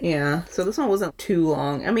short. that. Yeah, so this one wasn't too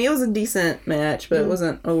long. I mean, it was a decent match, but it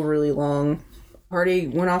wasn't overly long. Hardy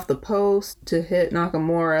went off the post to hit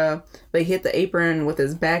Nakamura, but he hit the apron with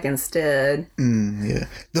his back instead. Yeah,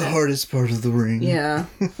 the hardest part of the ring. Yeah.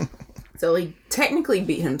 So he technically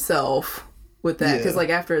beat himself with that, because like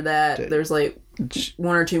after that, there's like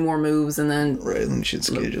one or two more moves, and then right, and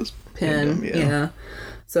Shinsuke just pin. pinned him, Yeah.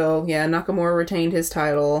 So yeah, Nakamura retained his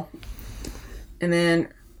title, and then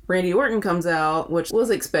Randy Orton comes out, which was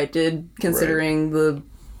expected considering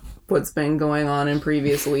what's been going on in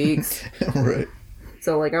previous weeks. Right.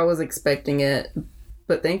 So like I was expecting it,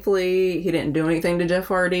 but thankfully he didn't do anything to Jeff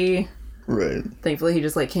Hardy. Right. Thankfully he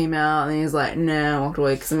just like came out and he's like, nah, walked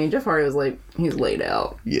away. Because I mean, Jeff Hardy was like, he's laid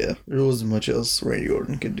out. Yeah, there wasn't much else Randy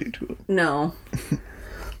Orton could do to it. No.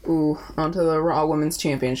 Ooh, onto the Raw Women's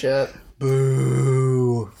Championship.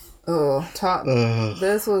 Boo. Oh,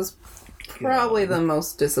 this was probably the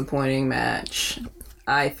most disappointing match,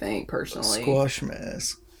 I think, personally. Squash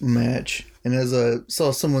match. And as I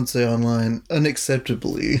saw someone say online,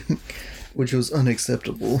 unacceptably, which was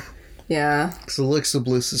unacceptable. Yeah. Because Alexa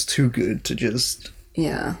Bliss is too good to just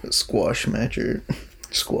squash her.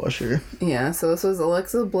 Yeah, so this was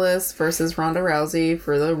Alexa Bliss versus Ronda Rousey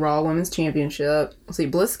for the Raw Women's Championship. See,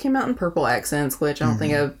 Bliss came out in purple accents, which I don't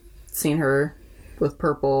think I've seen her with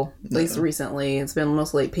purple, at least recently. It's been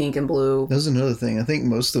mostly pink and blue. That's another thing. I think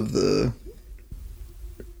most of the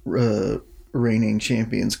reigning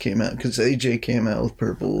champions came out, because AJ came out with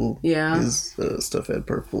purple. Yeah. His stuff had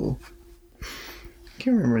purple.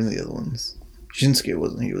 Can't remember any of the other ones. Shinsuke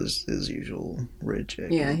wasn't. He was his usual red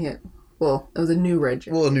jacket. Yeah. Well, it was a new red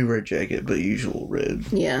jacket. Well, a new red jacket, but usual red.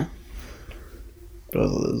 Yeah. But I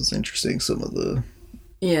thought it was interesting. Some of the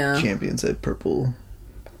champions had purple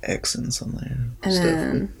accents on there.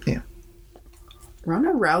 And then Ronda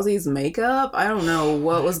Rousey's makeup, I don't know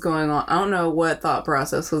what was going on. I don't know what thought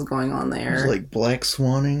process was going on there. It was like black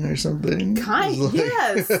swanning or something.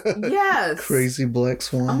 Yes. Crazy black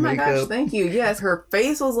swan makeup. Oh my gosh, thank you. Yes, her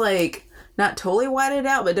face was like not totally whited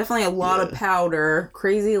out, but definitely a lot of powder.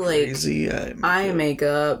 Crazy eye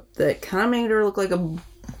makeup that kind of made her look like a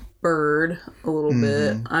bird a little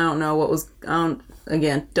bit. I don't know what was. Don't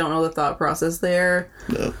know the thought process there.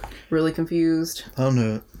 No. Really confused. I don't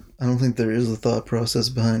know. I don't think there is a thought process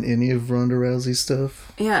behind any of Ronda Rousey's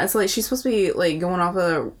stuff. Yeah, it's like she's supposed to be like going off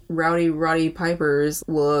of Roddy Piper's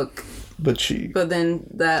look, but then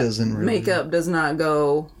that makeup does not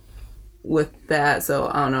go with that.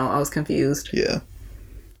 So I don't know. I was confused. Yeah,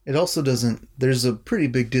 it also doesn't. There's a pretty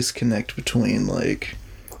big disconnect between like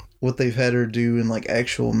what they've had her do in like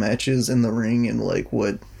actual matches in the ring and like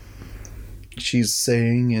what she's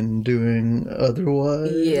saying and doing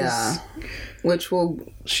otherwise. Yeah.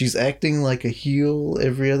 She's acting like a heel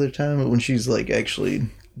every other time, but when she's like actually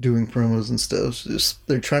doing promos and stuff,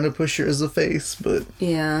 they're trying to push her as a face, but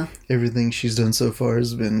everything she's done so far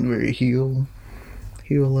has been very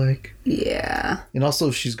heel-like. Yeah. And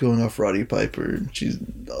also she's going off Roddy Piper. She's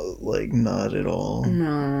like not at all.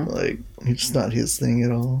 No. Like it's not his thing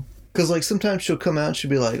at all. Because like sometimes she'll come out and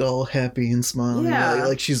she'll be like all happy and smiling. Yeah.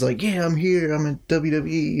 Like she's like, yeah, I'm here. I'm in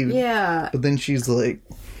WWE. Yeah. But then she's like...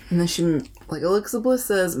 And then she, like Alexa Bliss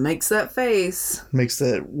says, makes that face. Makes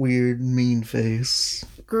that weird, mean face.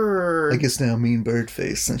 Grrr. I guess now mean bird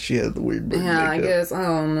face, since she had the weird bird makeup. I guess. I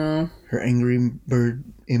don't know. Her angry bird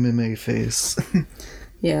MMA face.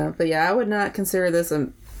 Yeah, but I would not consider this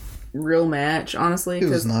a real match, honestly. It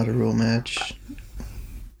was not a real match.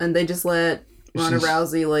 And they just let Ronda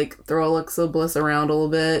Rousey, like, throw Alexa Bliss around a little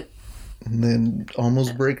bit. And then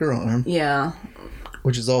almost break her arm. Yeah.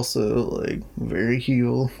 Which is also, like, very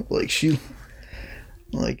heel. Like, she...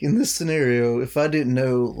 Like, in this scenario, if I didn't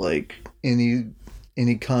know, like, any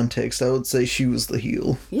context, I would say she was the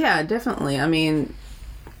heel. Yeah, definitely. I mean,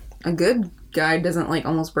 a good guy doesn't, like,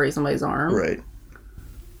 almost break somebody's arm. Right.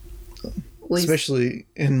 Especially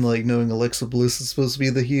in, like, knowing Alexa Bliss is supposed to be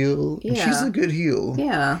the heel. Yeah. And she's a good heel.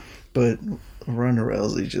 Yeah. But Ronda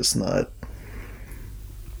Rousey just not...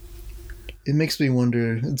 It makes me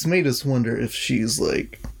wonder... It's made us wonder if she's,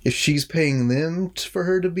 like... If she's paying them for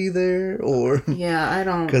her to be there, or... Yeah, I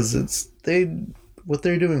don't... Because what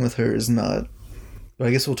they're doing with her is not... But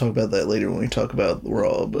I guess we'll talk about that later when we talk about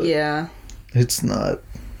Raw, but... Yeah. It's not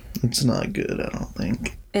good, I don't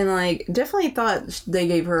think. And, like, definitely thought they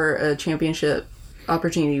gave her a championship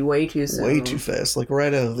opportunity way too soon. Way too fast. Like,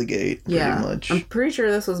 right out of the gate, pretty much. I'm pretty sure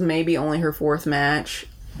this was maybe only her fourth match.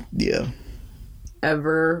 Yeah.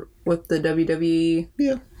 Ever with the WWE.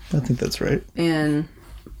 Yeah, I think that's right. And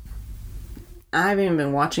I haven't even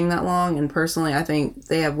been watching that long, and personally, I think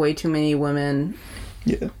they have way too many women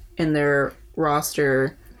Yeah. in their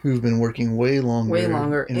roster. Who's been working way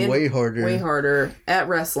longer, and way harder at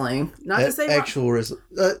wrestling. Not to say actual wrestling.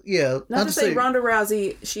 Not to say Ronda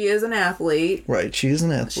Rousey. She is an athlete. Right, she is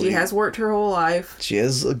an athlete. She has worked her whole life. She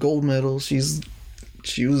has a gold medal. She was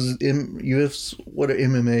in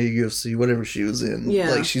MMA, UFC, whatever she was in. Yeah,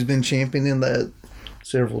 like she's been championing that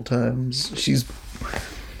several times. She's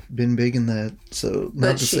been big in that. So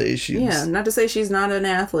not to say she's not an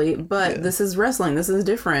athlete, but this is wrestling. This is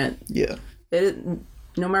different. Yeah.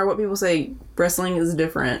 No matter what people say, wrestling is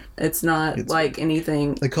different. It's not like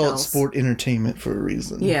anything They call it sport entertainment for a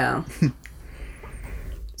reason. Yeah.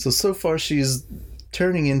 So far she's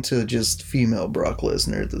turning into just female Brock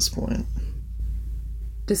Lesnar at this point.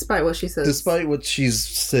 Despite what she says. Despite what she's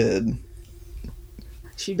said.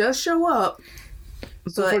 She does show up.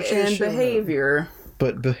 But in behavior.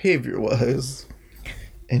 But behavior-wise.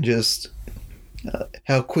 And just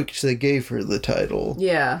how quick they gave her the title.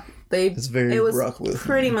 Yeah. It was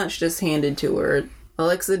pretty much just handed to her.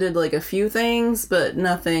 Alexa did like a few things, but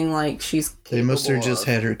nothing like she's capable They must have just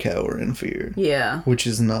had her cower in fear. Yeah. Which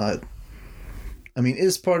is not... I mean,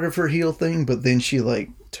 is part of her heel thing, but then she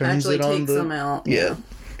like turns it on takes them out. Yeah.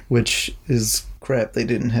 Which is crap. They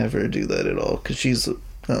didn't have her do that at all. Because she's... I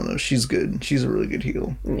don't know. She's good. She's a really good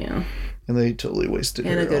heel. Yeah. And they totally wasted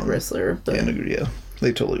her. And a good wrestler. But... Yeah.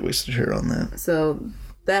 They totally wasted her on that. So...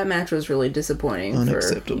 That match was really disappointing.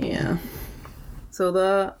 Unacceptable. Yeah. So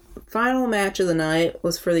the final match of the night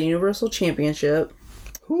was for the Universal Championship.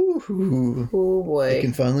 Ooh. Oh boy. It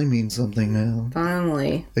can finally mean something now.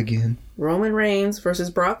 Finally. Again. Roman Reigns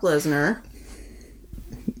versus Brock Lesnar.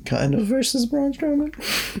 Kind of versus Braun Strowman.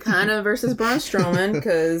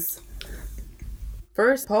 Because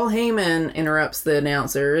first Paul Heyman interrupts the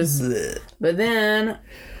announcers. But then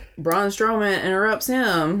Braun Strowman interrupts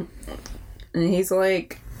him. And he's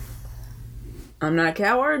like, I'm not a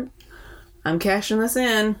coward. I'm cashing this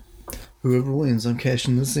in. Whoever wins, I'm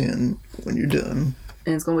cashing this in when you're done.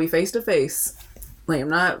 And it's going to be face to face. Like, I'm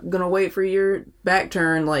not going to wait for your back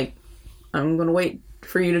turn. Like, I'm going to wait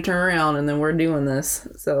for you to turn around and then we're doing this.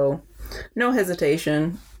 So, no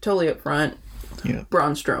hesitation. Totally up front. Yeah.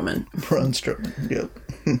 Braun Strowman. Yep.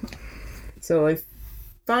 So, I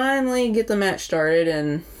finally get the match started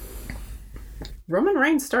and... Roman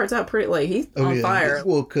Reigns starts out pretty late. He's on fire.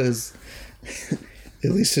 Well, because at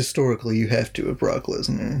least historically, you have to with Brock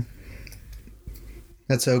Lesnar.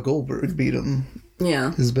 That's how Goldberg beat him.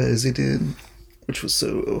 Yeah. As bad as he did. Which was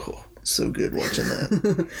so good watching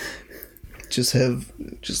that.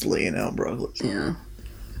 just laying out Brock Lesnar. Yeah.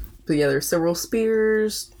 But yeah, there's several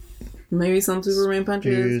spears. Maybe some Superman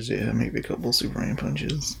punches. Yeah, maybe a couple Superman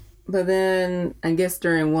punches. But then, I guess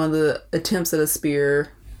during one of the attempts at a spear...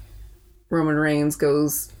 Roman Reigns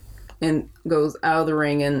goes out of the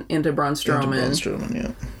ring and into Braun Strowman.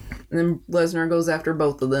 Yeah. And then Lesnar goes after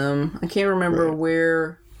both of them. I can't remember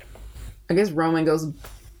where... I guess Roman goes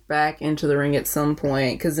back into the ring at some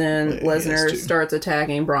point, because then Lesnar starts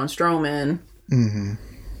attacking Braun Strowman. Mm-hmm.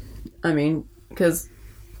 I mean, because...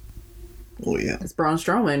 Well, yeah. It's Braun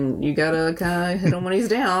Strowman. You gotta kind of hit him when he's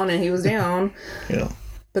down, and he was down. Yeah.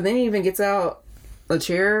 But then he even gets out a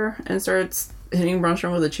chair and starts... hitting Braun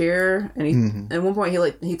Strowman with a chair, and he at one point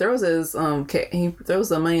he throws his he throws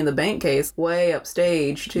the Money in the Bank case way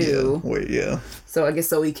upstage too. Yeah. So I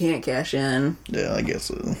guess he can't cash in. Yeah, I guess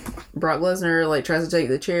so. Brock Lesnar tries to take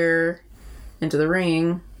the chair into the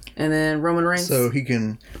ring, and then Roman Reigns. So he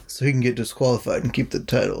can get disqualified and keep the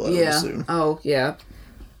title. I would assume. Oh yeah.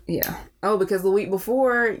 Yeah. Oh, because the week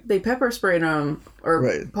before they pepper sprayed him, or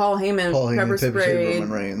Paul Heyman pepper sprayed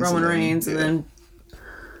Roman Reigns, and then.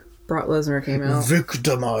 Brock Lesnar came out.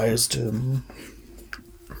 Victimized him.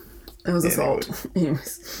 It was assault. Yeah,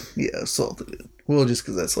 assaulted it. Well, just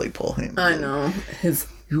because that's like Paul Heyman. I know. His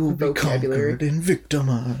You'll vocabulary. Be conquered and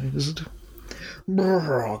victimized.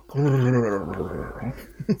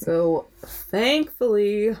 So,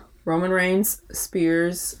 thankfully, Roman Reigns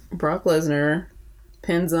spears Brock Lesnar,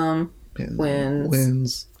 pins him,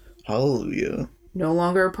 wins. Hallelujah. No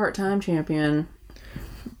longer a part-time champion.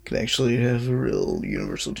 Can actually have a real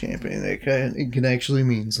Universal Champion. It can actually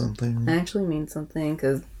mean something. Actually means something,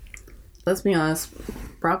 because, let's be honest,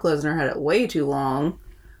 Brock Lesnar had it way too long,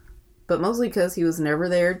 but mostly because he was never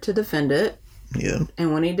there to defend it. Yeah.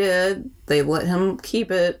 And when he did, they let him keep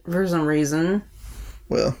it for some reason.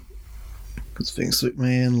 Well, because Vince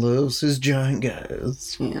McMahon loves his giant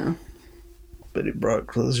guys. Yeah. But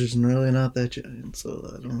Brock Lesnar's really not that giant,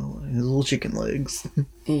 so I don't know why. His little chicken legs.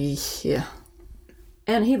 Yeah.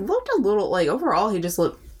 And he looked a little, overall, he just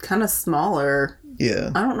looked kind of smaller. Yeah.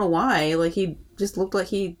 I don't know why. He just looked like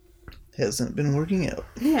he hasn't been working out.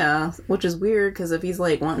 Yeah, which is weird because if he's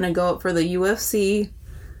like wanting to go up for the UFC,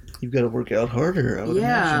 you've got to work out harder. I would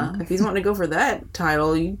imagine. If he's wanting to go for that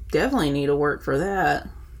title, you definitely need to work for that.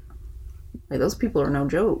 Like those people are no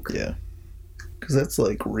joke. Yeah, because that's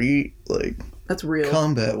like that's real.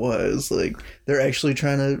 Combat wise, like they're actually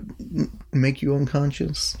trying to make you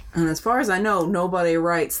unconscious. And as far as I know, nobody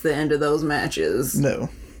writes the end of those matches. No,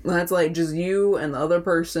 that's like just you and the other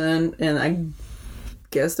person, and I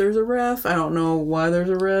guess there's a ref. I don't know why there's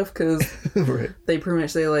a ref because right. They pretty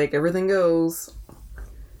much say like everything goes.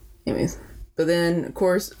 Anyways, but then of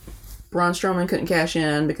course Braun Strowman couldn't cash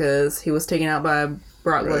in because he was taken out by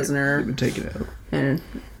Brock Lesnar. He'd been taken out, and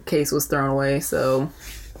case was thrown away. So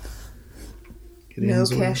no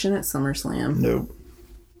cashing at SummerSlam. Nope.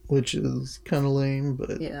 Which is kind of lame,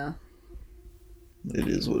 but yeah, it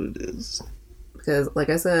is what it is. Because, like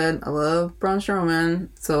I said, I love Braun Strowman,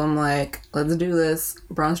 so I'm like, let's do this.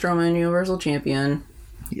 Braun Strowman, Universal Champion.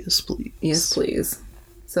 Yes, please. Yes, please.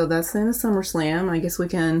 So that's the end of SummerSlam. I guess we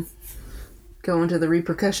can go into the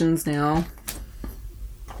repercussions now.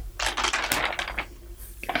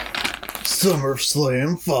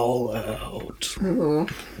 SummerSlam Fallout. Ooh,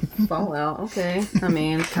 Fallout. Okay. I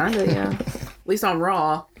mean, kinda, yeah. At least on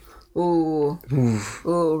Raw. Ooh. Oof.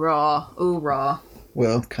 Ooh, Raw. Ooh, Raw.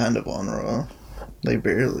 Well, kind of on Raw. They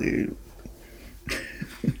barely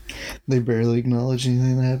acknowledge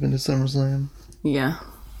anything that happened at SummerSlam. Yeah.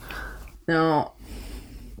 Now,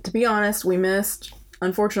 to be honest,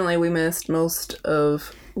 unfortunately, we missed most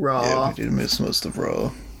of Raw. Yeah, we did miss most of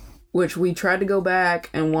Raw. Which we tried to go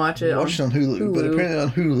back and watch it. Watched on Hulu, but apparently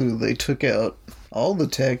on Hulu they took out all the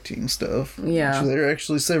tag team stuff. Yeah. So there are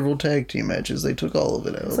actually several tag team matches. They took all of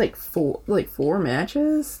it out. It's like four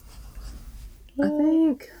matches, I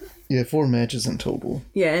think. Yeah, 4 matches in total.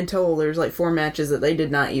 Yeah, in total, there's like 4 matches that they did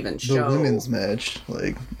not even show. The women's match,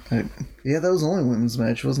 that was the only women's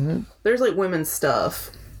match, wasn't it? There's like women's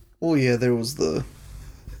stuff. Oh yeah, there was the.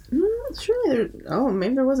 Surely there. Oh,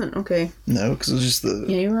 maybe there wasn't. Okay. No, because it was just the.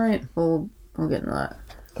 Yeah, you're right. We'll get into that.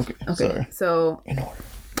 Okay. Sorry. So. In order.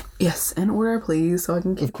 Yes, in order, please, so I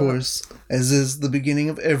can keep. Of course, as is the beginning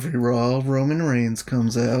of every Raw, Roman Reigns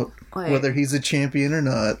comes out, whether he's a champion or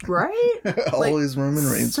not. Right? Always Roman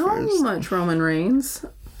Reigns so first. So much Roman Reigns.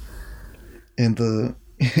 And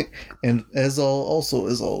and as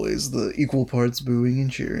always, the equal parts booing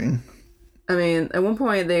and cheering. I mean, at one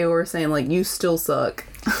point they were saying like, "You still suck."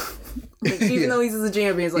 Even though he's the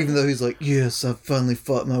champion, it's like, even though he's like, "Yes, I finally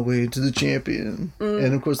fought my way to the champion,"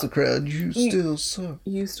 and of course the crowd, "You still suck.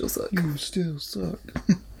 You still suck. You still suck."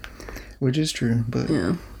 Which is true, but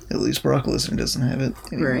yeah. At least Brock Lesnar doesn't have it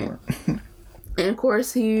anymore. Right. And of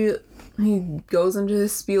course he goes into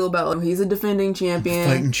his spiel about like, he's a defending champion.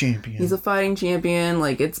 Fighting champion. He's a fighting champion.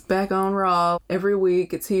 Like, it's back on Raw every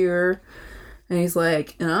week. It's here. And he's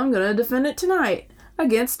like, and I'm going to defend it tonight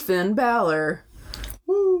against Finn Balor.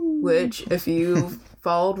 Woo. Which, if you've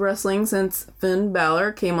followed wrestling since Finn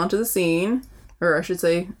Balor came onto the scene, or I should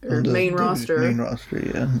say, main roster. Main roster,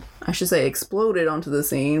 yeah. I should say exploded onto the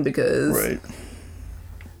scene because right.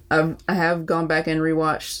 I have gone back and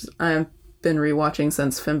rewatched. I've been rewatching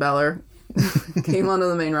since Finn Balor came onto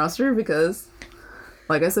the main roster because,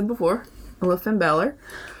 like I said before, I love Finn Balor.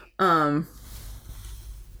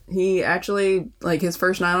 He actually, like, his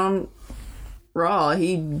first night on Raw,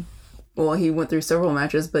 he went through several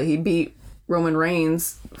matches, but he beat Roman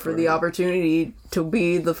Reigns for the opportunity to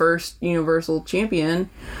be the first Universal Champion,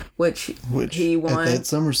 which he won. At that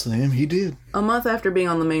SummerSlam, he did. A month after being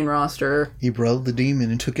on the main roster. He brought the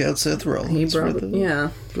demon and took out Seth Rollins.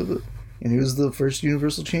 And he was the first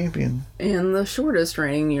Universal Champion. And the shortest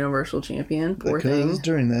reigning Universal Champion. Poor because thing.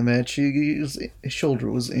 During that match, his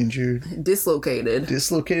shoulder was injured. Dislocated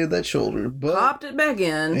that shoulder. But popped it back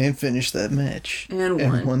in. And finished that match.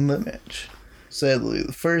 And won that match. Sadly,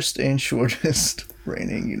 the first and shortest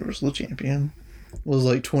reigning Universal Champion was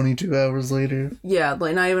like 22 hours later. Yeah,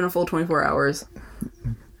 like not even a full 24 hours.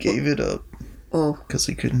 Gave it up. Oh. Because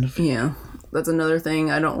he couldn't have. Yeah. That's another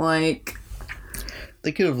thing I don't like.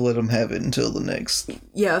 They could have let him have it until the next.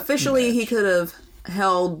 Yeah, officially match. He could have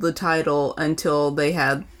held the title until they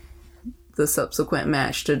had the subsequent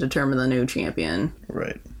match to determine the new champion.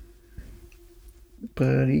 Right.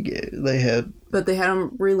 But they had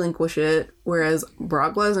him relinquish it, whereas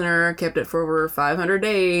Brock Lesnar kept it for over 500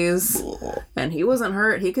 days, and he wasn't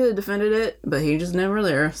hurt. He could have defended it, but he just never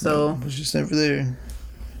there. So he was just never there.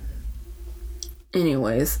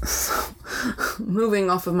 Anyways, moving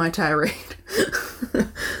off of my tirade.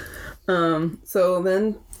 So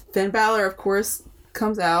then Finn Balor, of course,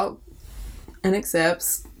 comes out and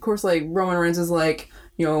accepts. Of course, like, Roman Reigns is like,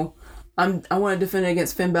 I want to defend it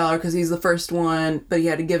against Finn Balor because he's the first one, but he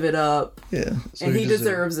had to give it up. Yeah. So and he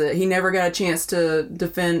deserves it. He never got a chance to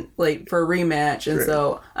defend, like, for a rematch, and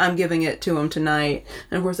so I'm giving it to him tonight.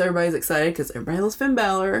 And, of course, everybody's excited because everybody loves Finn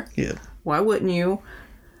Balor. Yeah. Why wouldn't you?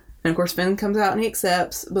 And, of course, Finn comes out and he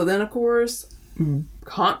accepts. But then, of course,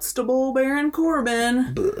 Constable Baron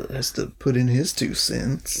Corbin has to put in his 2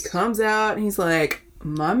 cents. Comes out and he's like,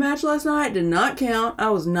 my match last night did not count. I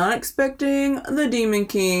was not expecting the Demon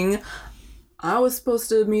King. I was supposed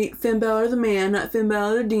to meet Finn Balor the Man, not Finn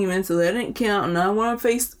Balor the Demon, so that didn't count. And I want to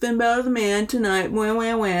face Finn Balor the Man tonight. Wah,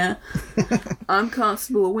 wah, wah. I'm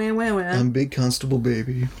Constable. Wah, wah, wah. I'm Big Constable,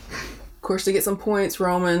 baby. Of course, to get some points,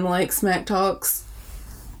 Roman, like, smack talks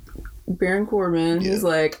Baron Corbin. Yeah. He's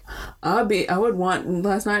like, I would want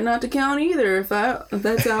last night not to count either if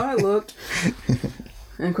that's how I looked.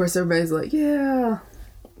 And, of course, everybody's like, yeah.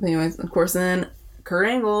 Anyways, of course, then Kurt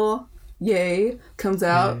Angle, yay, comes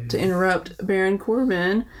out to interrupt Baron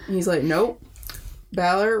Corbin. He's like, nope,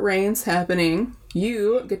 Balor Reigns happening.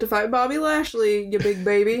 You get to fight Bobby Lashley, you big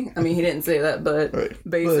baby. I mean, he didn't say that, but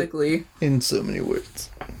basically. But in so many words.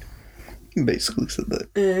 He basically said that.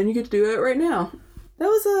 And you get to do it right now. That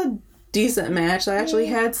was a decent match. I actually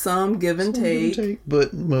had some give and take.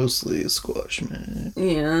 But mostly a squash match.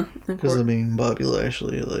 Yeah. Because, I mean, Bobby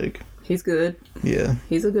Lashley, like... He's good. Yeah.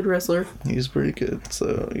 He's a good wrestler. He's pretty good.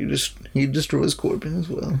 So he destroys Corbin as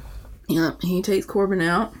well. Yeah, he takes Corbin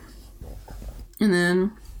out. And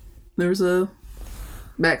then there's a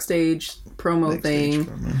backstage promo thing.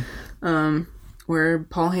 Where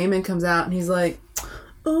Paul Heyman comes out and he's like,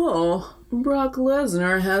 oh, Brock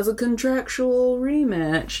Lesnar has a contractual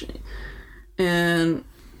rematch. And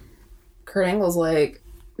Kurt Angle's like,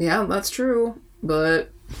 yeah, that's true, but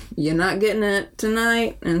you're not getting it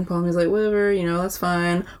tonight. And Paul Heyman's like, whatever, that's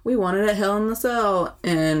fine. We want it at Hell in the Cell.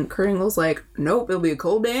 And Kurt Angle's like, nope, it'll be a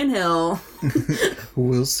cold day in hell.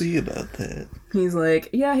 We'll see about that. He's like,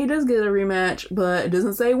 yeah, he does get a rematch, but it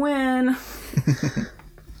doesn't say when.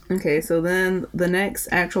 Okay, so then the next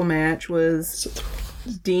actual match was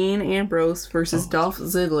Dean Ambrose versus Dolph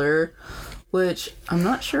Ziggler, which I'm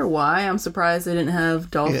not sure why. I'm surprised they didn't have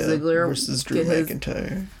Dolph Ziggler versus Drew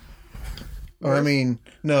McIntyre. Or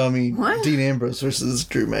what? Dean Ambrose versus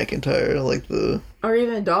Drew McIntyre, or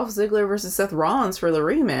even Dolph Ziggler versus Seth Rollins for the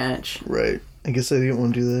rematch. Right. I guess I didn't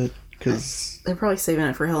want to do that because they're probably saving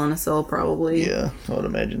it for Hell in a Cell, probably. Yeah, I would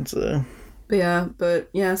imagine so. But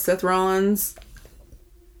Seth Rollins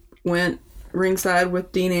went ringside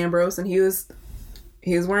with Dean Ambrose, and he was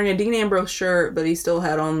wearing a Dean Ambrose shirt, but he still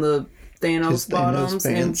had on the Thanos bottoms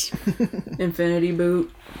and Infinity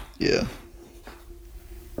boot. Yeah.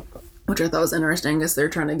 Which I thought was interesting. I guess they're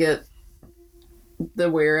trying to get the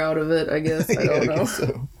wear out of it, I guess. I don't know. I guess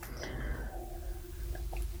so.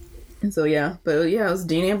 And so, it was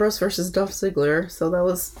Dean Ambrose versus Dolph Ziggler, so that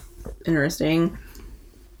was interesting.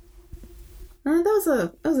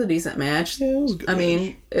 That was a decent match. Yeah, it was a good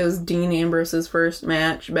match. It was Dean Ambrose's first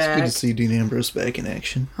match back. It's good to see Dean Ambrose back in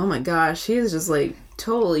action. Oh my gosh, he is just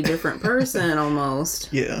totally different person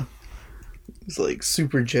almost. Yeah. He's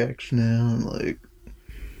super jacked now and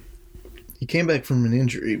he came back from an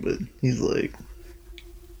injury, but he's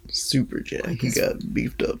super jacked. He got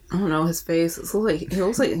beefed up. I don't know, his face. He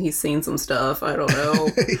looks like he's seen some stuff. I don't know.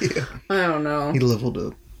 Yeah. I don't know. He leveled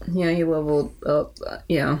up. Yeah, he leveled up.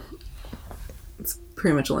 Yeah. It's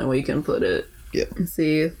pretty much the only way you can put it. Yeah.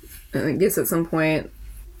 See, and I guess at some point,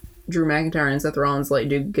 Drew McIntyre and Seth Rollins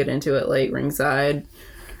do get into it ringside.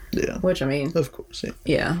 Yeah. Which, of course, yeah.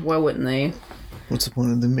 Yeah, why wouldn't they? What's the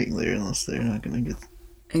point of them being there unless they're not going to get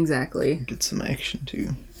some action too?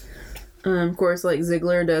 Of course,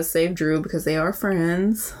 Ziggler does save Drew because they are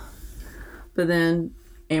friends. But then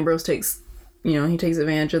Ambrose takes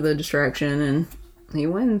advantage of the distraction and he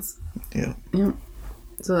wins. Yeah. Yeah.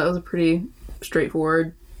 So that was a pretty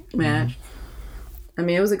straightforward match. Mm-hmm.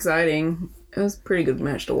 It was exciting. It was a pretty good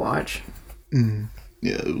match to watch. Mm-hmm.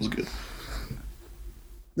 Yeah, it was good.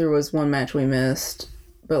 There was one match we missed,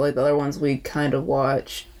 but the other ones we kind of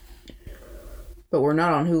watched. But we're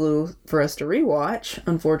not on Hulu for us to rewatch,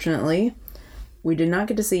 unfortunately. We did not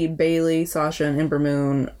get to see Bayley, Sasha, and Ember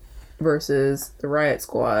Moon versus the Riot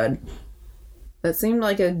Squad. That seemed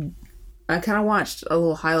I kind of watched a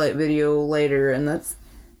little highlight video later, and that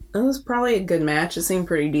was probably a good match. It seemed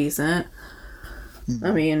pretty decent.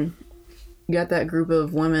 Mm-hmm. You got that group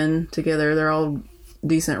of women together. They're all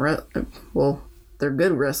decent. They're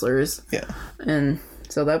good wrestlers. Yeah. And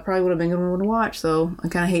so that probably would have been a good one to watch. So I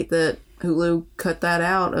kind of hate that Hulu cut that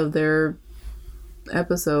out of their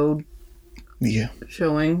episode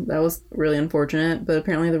showing. That was really unfortunate. But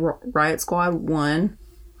apparently the Riot Squad won.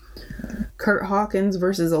 Kurt Hawkins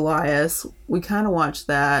versus Elias. We kind of watched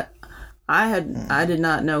that. I did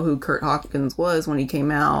not know who Kurt Hawkins was when he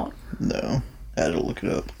came out. No. I had to look it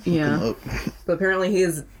up. Yeah. But apparently he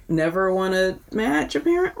has never won a match,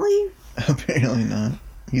 apparently. Apparently not.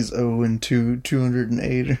 He's 0-2,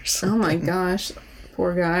 208 or something. Oh my gosh.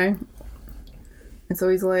 Poor guy. And so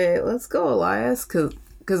he's like, let's go, Elias.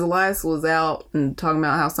 Because Elias was out and talking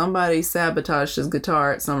about how somebody sabotaged his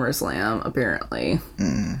guitar at SummerSlam, apparently.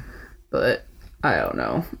 But I don't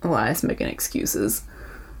know. Elias making excuses.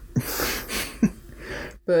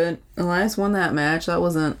 But Elias won that match. That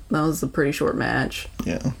was a pretty short match.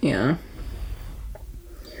 Yeah. Yeah.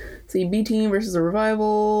 See, B-Team versus the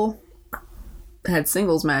Revival had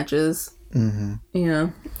singles matches. Mm-hmm. Yeah.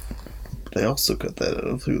 They also cut that out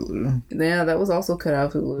of Hulu. Yeah, that was also cut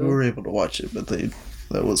out of Hulu. We were able to watch it, but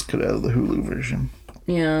that was cut out of the Hulu version.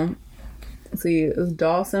 Yeah. Let's see, it was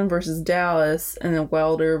Dawson versus Dallas, and then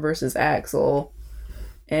Wilder versus Axel.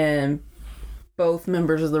 And both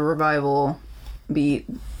members of the Revival beat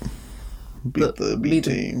the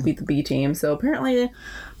B-Team. Beat the B-Team. So apparently,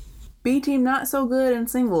 B-Team not so good in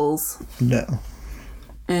singles. No.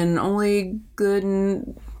 And only good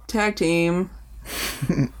in tag team.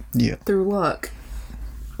 Yeah. Through luck.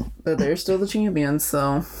 But they're still the champions,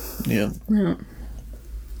 so. Yeah. Yeah.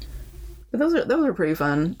 But those are pretty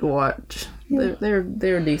fun to watch. Yeah.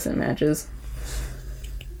 They're decent matches.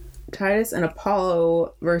 Titus and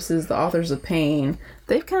Apollo versus the Authors of Pain.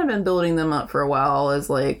 They've kind of been building them up for a while as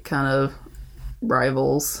like kind of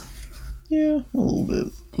rivals. Yeah, a little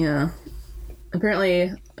bit. Yeah.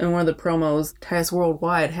 Apparently, in one of the promos, Titus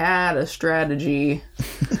Worldwide had a strategy,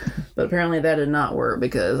 but apparently that did not work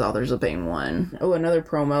because Authors of Pain won. Oh, another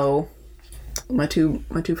promo. My two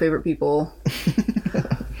favorite people.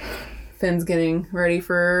 Finn's getting ready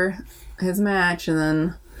for his match, and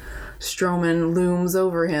then Strowman looms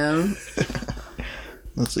over him.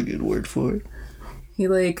 That's a good word for it. He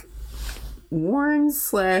like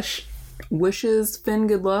warns / wishes Finn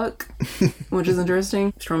good luck, which is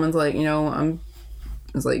interesting. Strowman's like,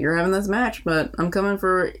 it's like, you're having this match, but I'm coming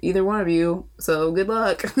for either one of you, so good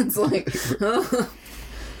luck. It's like,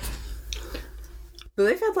 But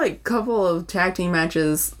they've had like a couple of tag team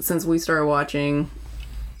matches since we started watching,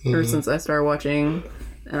 or since I started watching,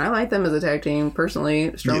 and I like them as a tag team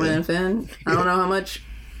personally. Strowman and Finn. I don't know how much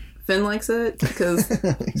Finn likes it because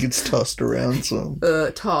he gets tossed around some.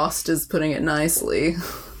 Tossed is putting it nicely.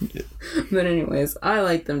 Yeah. But anyways, I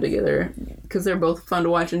like them together because they're both fun to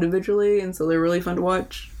watch individually, and so they're really fun to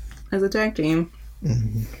watch as a tag team.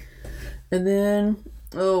 Mm-hmm. And then,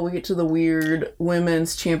 we get to the weird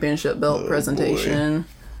women's championship belt presentation. Boy.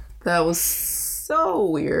 That was so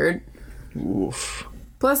weird. Oof.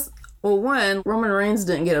 Plus, one, Roman Reigns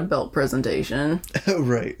didn't get a belt presentation.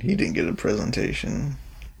 Right, he didn't get a presentation.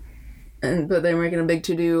 But they're making a big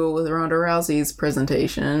to-do with Ronda Rousey's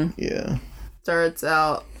presentation. Yeah. Starts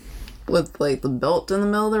out with like the belt in the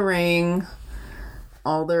middle of the ring,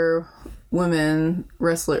 all their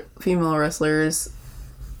female wrestlers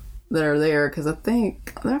that are there, because I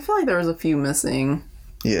feel like there was a few missing.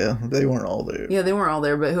 Yeah, they weren't all there. Yeah, they weren't all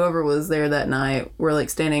there, but whoever was there that night were like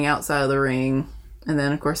standing outside of the ring, and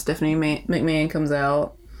then of course Stephanie McMahon comes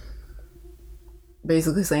out,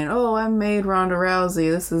 basically saying, "Oh, I made Ronda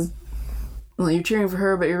Rousey. This is." Well, you're cheering for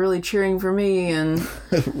her, but you're really cheering for me, and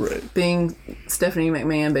right. Being Stephanie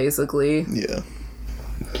McMahon, basically. Yeah.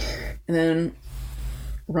 And then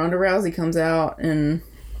Ronda Rousey comes out, and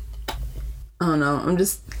I don't know, I'm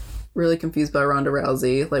just really confused by Ronda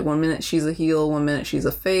Rousey. Like, 1 minute she's a heel, 1 minute she's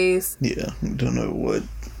a face. Yeah, don't know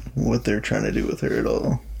what they're trying to do with her at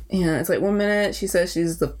all. Yeah, it's like 1 minute she says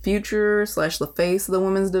she's the future / the face of the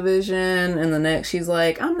women's division, and the next she's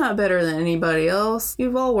like, I'm not better than anybody else.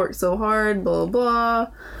 You've all worked so hard, blah, blah.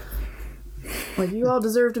 Like, you all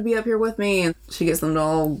deserve to be up here with me. And she gets them to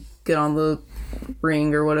all get on the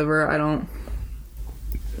ring or whatever. I don't...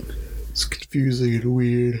 It's confusing and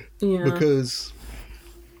weird. Yeah. Because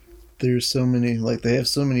there's so many, like, they have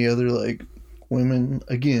so many other, like, women,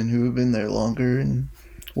 again, who have been there longer and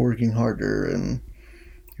working harder and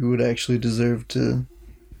who would actually deserve to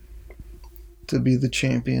be the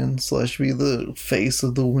champion / be the face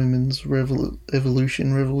of the women's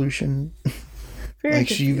revolution. Like,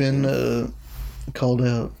 she even called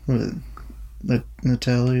out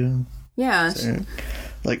Natalia. Yeah. Saying,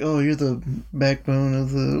 like, oh, you're the backbone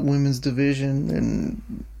of the women's division and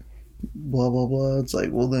blah, blah, blah. It's like,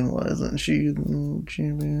 well, then why isn't she the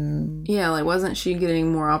champion? Yeah, like, wasn't she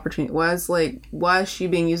getting more opportunity? Why is she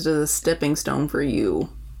being used as a stepping stone for you?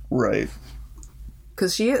 Right.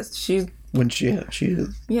 Because she's When she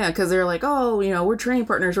is. Yeah, because they're like, oh, we're training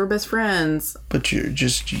partners, we're best friends. But you're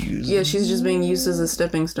just using. Yeah, she's just being used as a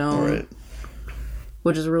stepping stone. Right.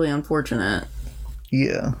 Which is really unfortunate.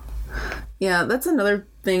 Yeah. Yeah, that's another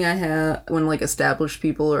thing I have when, like, established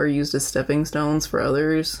people are used as stepping stones for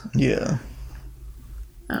others. Yeah.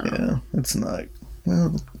 I don't know. It's not.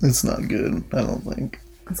 Well, it's not good, I don't think.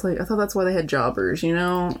 It's like, I thought that's why they had jobbers,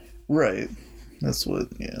 Right. That's what,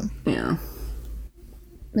 yeah. Yeah.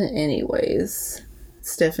 Anyways,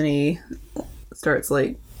 Stephanie starts,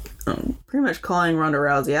 like, pretty much calling Ronda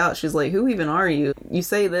Rousey out. She's like, who even are you? You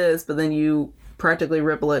say this, but then you practically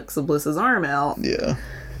rip Alexa Bliss's arm out. Yeah.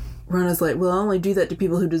 Ronda's like, well, I only do that to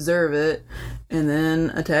people who deserve it. And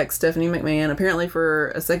then attacks Stephanie McMahon, apparently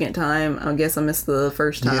for a second time. I guess I missed the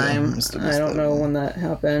first time. I don't know when that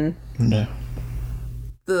happened. No.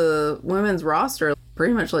 The women's roster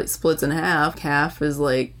pretty much, like, splits in half. Half is,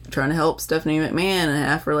 like, trying to help Stephanie McMahon, and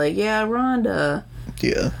half are like, yeah, Ronda.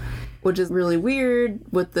 Yeah. Which is really weird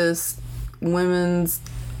with this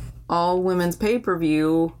all women's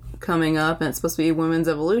pay-per-view coming up, and it's supposed to be women's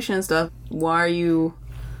evolution stuff. Why are you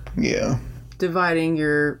dividing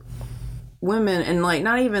your women, and, like,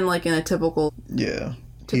 not even, like, in a typical way.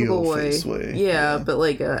 Yeah, but,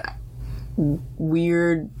 like, a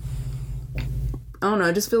weird, I don't know,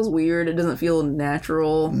 it just feels weird. It doesn't feel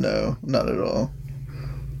natural. No, not at all.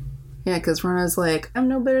 Yeah, because Ronda's like, I'm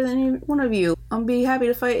no better than any one of you. I'll be happy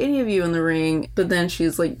to fight any of you in the ring. But then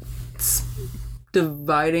she's, like,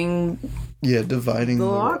 dividing the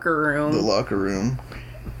locker room. The locker room.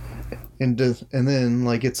 And then,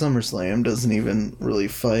 like, at SummerSlam, doesn't even really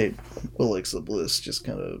fight Alexa Bliss, just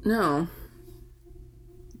kind of... No.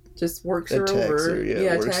 Just works her over.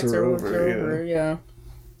 Attacks her over. Yeah.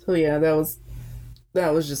 So, yeah, that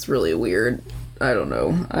was just really weird. I don't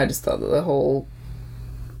know. I just thought that the whole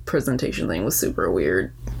presentation thing was super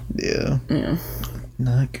weird. Yeah. Yeah.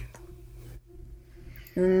 Not good.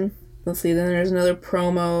 And let's see, then there's another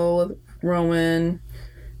promo with Roman.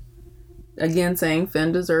 Again, saying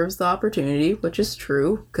Finn deserves the opportunity, which is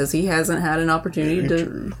true, because he hasn't had an opportunity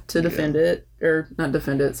to defend it. Or, not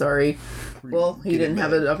defend it, sorry. Well, he didn't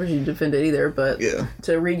have an opportunity to defend it either, but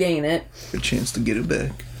to regain it. A chance to get it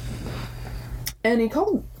back. And he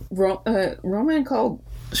called, Roman called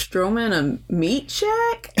Strowman a meat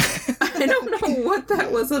shack? I don't know what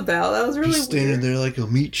that was about. That was really He's standing there like a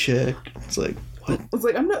meat shack. It's like, what? I was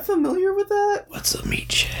like, I'm not familiar with that. What's a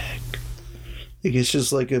meat shack? Like, it's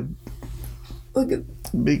just like a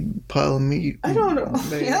big pile of meat. I don't know.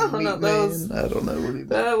 I don't know what he did.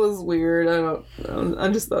 That was weird. I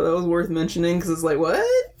just thought that was worth mentioning, because it's like, what?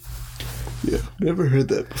 Yeah, never heard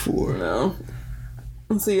that before. No.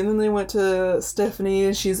 Let's see, and then they went to Stephanie,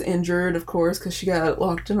 and she's injured, of course, because she got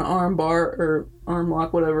locked in an arm bar, or arm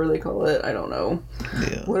lock, whatever they call it. I don't know.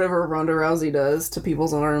 Yeah. Whatever Ronda Rousey does to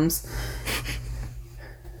people's arms.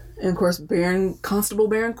 And, of course, Constable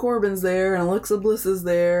Baron Corbin's there, and Alexa Bliss is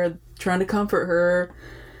there, trying to comfort her.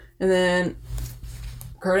 And then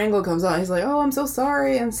Kurt Angle comes out, and he's like, oh, I'm so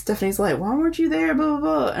sorry. And Stephanie's like, why weren't you there? Blah, blah,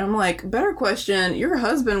 blah. And I'm like, better question. Your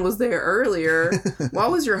husband was there earlier. Why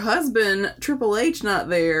was your husband, Triple H, not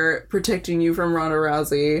there protecting you from Ronda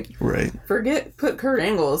Rousey? Right. Put Kurt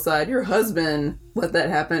Angle aside. Your husband let that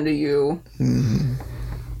happen to you. Mm-hmm.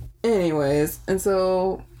 Anyways, and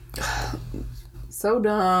so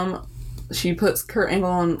dumb. She puts Kurt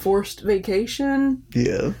Angle on forced vacation.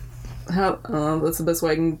 Yeah. That's the best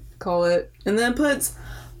way I can call it. And then puts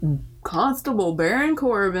Constable Baron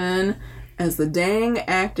Corbin as the dang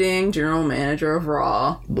acting general manager of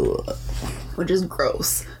Raw. Blah. Which is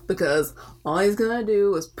gross, because all he's gonna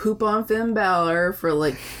do is poop on Finn Balor for,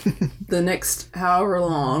 like, the next however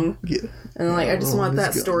long. Yeah. And, like, I just want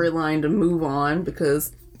that storyline to move on,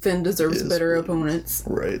 because Finn deserves better opponents.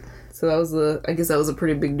 Right. So I guess that was a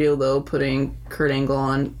pretty big deal, though, putting Kurt Angle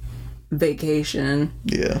on vacation.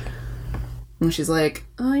 Yeah. And she's like,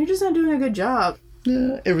 oh, you're just not doing a good job.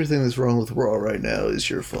 Yeah, everything that's wrong with Raw right now is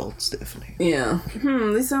your fault, Stephanie. Yeah.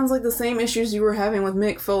 This sounds like the same issues you were having with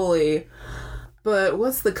Mick Foley. But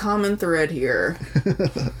what's the common thread here?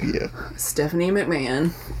 Yeah. Stephanie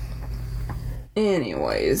McMahon.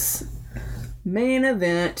 Anyways. Main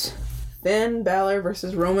event. Finn Balor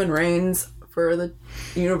versus Roman Reigns for the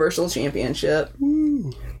Universal Championship.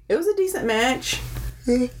 Woo. It was a decent match.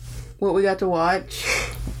 What we got to watch.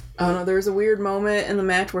 I don't know, there was a weird moment in the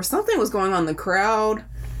match where something was going on in the crowd.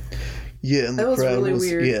 Yeah, and the crowd really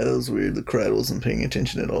weird. Yeah, that was weird. The crowd wasn't paying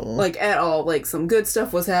attention at all. Like, at all. Like, some good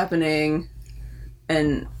stuff was happening,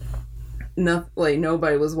 and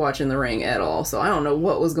nobody was watching the ring at all. So I don't know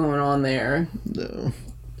what was going on there. No.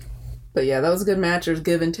 But yeah, that was a good match. There's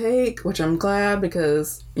give and take, which I'm glad,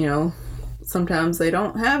 because, sometimes they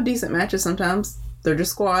don't have decent matches. Sometimes they're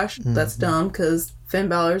just squashed. That's dumb because Finn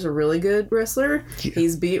Balor's a really good wrestler. Yeah.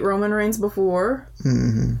 He's beat Roman Reigns before.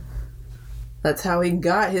 That's how he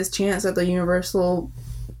got his chance at the Universal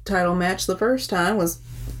title match the first time, was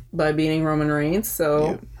by beating Roman Reigns.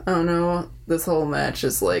 So, I don't know. This whole match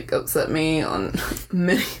just, like, upset me on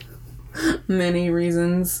many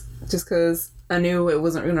reasons. Just because I knew it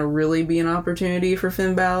wasn't going to really be an opportunity for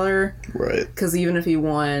Finn Balor. Right. Because even if he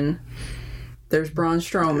won, there's Braun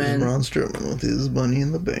Strowman. There's Braun Strowman with his Money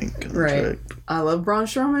in the Bank contract. Right. I love Braun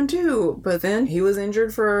Strowman too, but then he was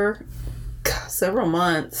injured for several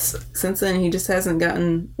months. Since then, he just hasn't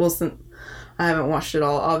gotten... Well, I haven't watched it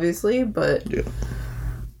all, obviously, but... Yeah.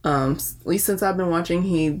 At least since I've been watching,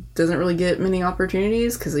 he doesn't really get many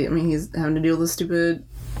opportunities, because, he's having to deal with the stupid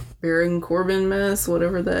Baron Corbin mess,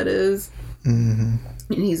 whatever that is. And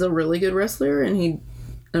he's a really good wrestler, and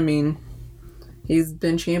he's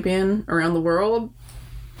been champion around the world,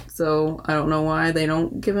 so I don't know why they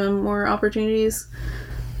don't give him more opportunities.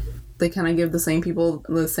 They kind of give the same people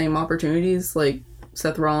the same opportunities, like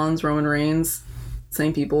Seth Rollins, Roman Reigns.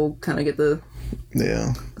 Same people kind of get the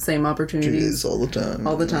same opportunities all the time.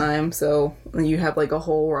 All the time. So you have like a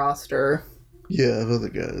whole roster. Yeah, of other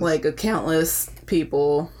guys. Like a countless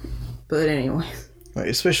people. But anyway. Right,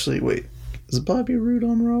 especially, is Bobby Roode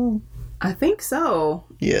on Raw? I think so.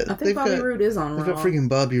 Yeah. I think Bobby Roode is on Raw. They've got freaking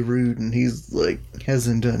Bobby Roode, and he's, like,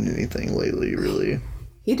 hasn't done anything lately, really.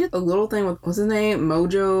 He did a little thing with, what's his name?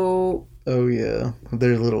 Mojo. Oh, yeah.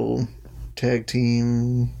 Their little tag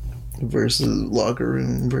team versus locker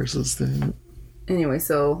room versus thing. Anyway,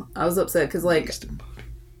 so I was upset because, like,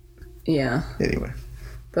 yeah. Anyway.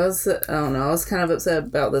 But I don't know, I was kind of upset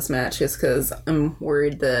about this match just because I'm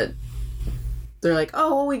worried that they're like,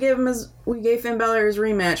 oh, we gave Finn Balor his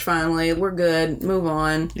rematch finally. We're good. Move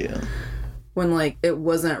on. Yeah. When, like, it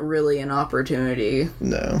wasn't really an opportunity.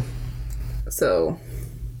 No. So,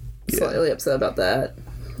 slightly upset about that.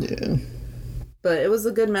 Yeah. But it was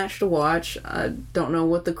a good match to watch. I don't know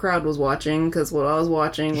what the crowd was watching, because what I was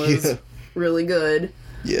watching was really good.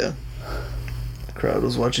 Yeah. The crowd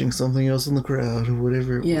was watching something else in the crowd, or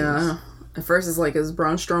whatever it was. Yeah. At first it's like, is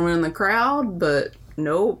Braun Strowman in the crowd? But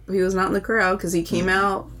nope, he was not in the crowd, because he came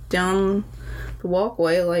out down the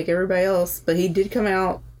walkway like everybody else. But he did come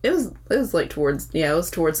out. It was like towards the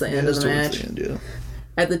end of the match.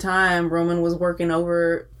 At the time, Roman was working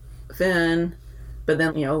over Finn. But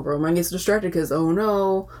then, Roman gets distracted because, oh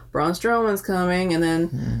no, Braun Strowman's coming. And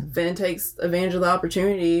then Finn takes advantage of the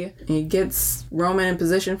opportunity. And he gets Roman in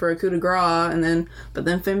position for a coup de grace. But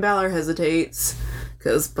then Finn Balor hesitates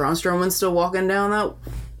because Braun Strowman's still walking down that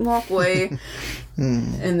walkway.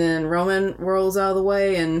 And then Roman rolls out of the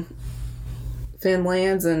way and Finn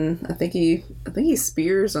lands. And I think he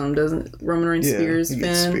spears him, doesn't Roman Reigns spears Finn?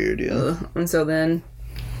 Gets speared, yeah. And so then...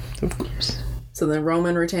 Of course. So then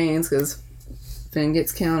Roman retains because... Finn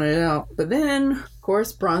gets counted out. But then, of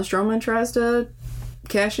course, Braun Strowman tries to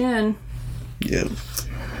cash in. Yep.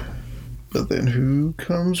 But then who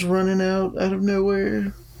comes running out of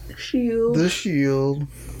nowhere? Shield. The Shield.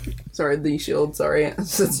 Sorry, the Shield. Sorry.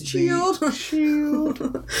 It's Shield. Shield.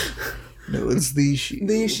 No, it's the Shield.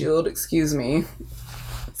 The Shield, excuse me.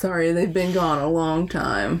 Sorry, they've been gone a long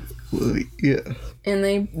time. Well, yeah. And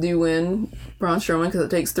they do win Braun Strowman because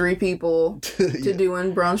it takes 3 people to do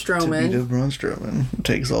win Braun Strowman. To beat up Braun Strowman. It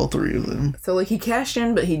takes all 3 of them. So, like, he cashed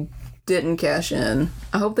in, but he didn't cash in.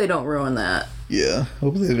 I hope they don't ruin that. Yeah.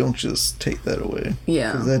 Hope they don't just take that away.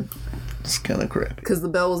 Yeah. Because that's kind of crappy. Because the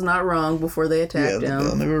bell was not rung before they attacked him. Yeah, the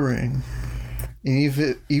bell never rang.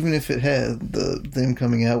 And even if it had, them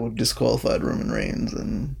coming out would have disqualified Roman Reigns.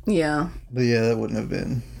 Yeah. But yeah, that wouldn't have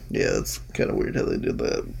been... Yeah, that's kind of weird how they did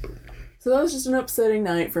that. So that was just an upsetting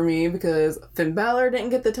night for me because Finn Balor didn't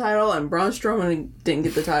get the title and Braun Strowman didn't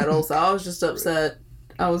get the title, so I was just upset.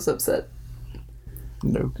 I was upset.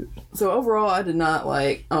 No good. So overall, I did not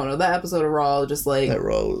like... I don't know, that episode of Raw just like... That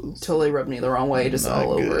Raw was... Totally rubbed me the wrong way, just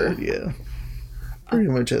all good, over. Yeah. Pretty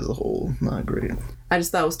much as a whole, not great. I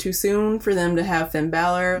just thought it was too soon for them to have Finn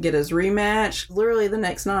Balor get his rematch literally the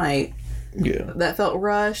next night. Yeah. That felt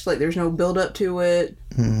rushed, like there's no build up to it.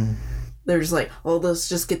 They're just like, oh, let's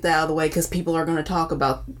just get that out of the way because people are going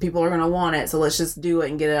to want it, so let's just do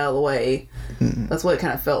it and get it out of the way. That's what it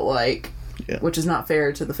kind of felt like, which is not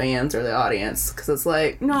fair to the fans or the audience because it's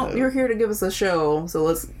like, no, you're here to give us a show, so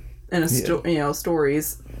let's, and storyline,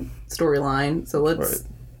 so let's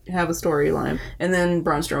have a storyline. And then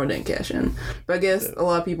Braun Strowman didn't cash in. But I guess a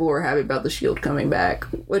lot of people were happy about the Shield coming back,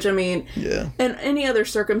 which, I mean, in any other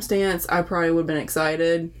circumstance, I probably would have been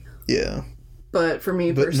excited. Yeah. But for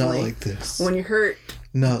me personally, not like this. When you hurt,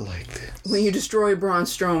 not like this. when you destroy Braun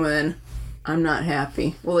Strowman, I'm not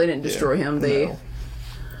happy. Well, they didn't destroy him.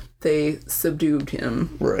 They subdued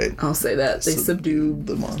him. Right. I'll say that. They subdued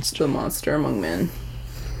the monster. The monster among men.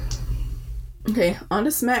 Okay, on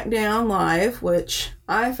to SmackDown Live, which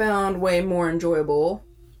I found way more enjoyable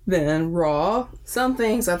than Raw. Some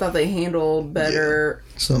things I thought they handled better.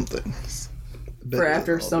 Yeah, some things. For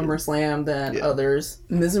after SummerSlam than others.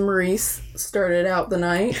 Miz and Maurice started out the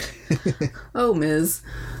night. Oh, Miz.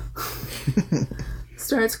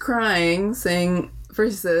 Starts crying, saying,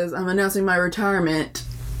 first he says, I'm announcing my retirement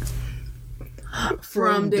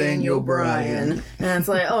from Daniel Bryan. And it's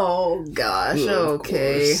like, oh gosh,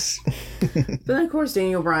 okay. But then of course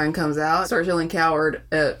Daniel Bryan comes out, starts yelling coward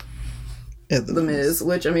at the Miz,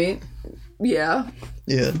 which, I mean, yeah.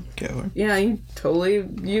 Yeah, coward. Yeah, you totally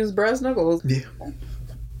use brass knuckles. Yeah.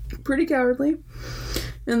 Pretty cowardly.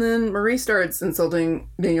 And then Marie starts insulting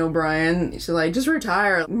Daniel Bryan. She's like, just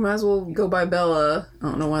retire. You might as well go by Bella. I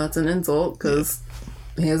don't know why that's an insult, because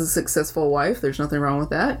he has a successful wife. There's nothing wrong with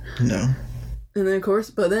that. No. And then, of course,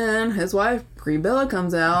 but then his wife, Brie Bella,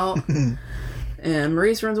 comes out. And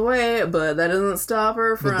Maurice runs away, but that doesn't stop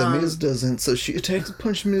her from... But the Miz doesn't, so she attacks and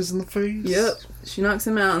punches Miz in the face. Yep. She knocks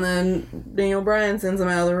him out, and then Daniel Bryan sends him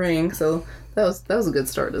out of the ring. So that was a good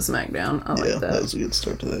start to SmackDown. I like that. That was a good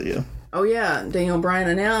start to that, yeah. Oh, yeah. Daniel Bryan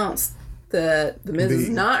announced that the Miz is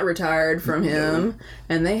not retired from him,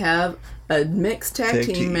 and they have a mixed tag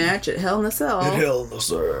team match at Hell in a Cell. At Hell in a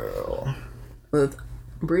Cell. With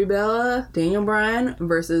Brie Bella, Daniel Bryan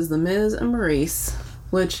versus the Miz and Maurice.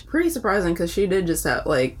 Which, pretty surprising, because she did just have,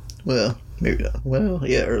 like... Well, maybe not. Well,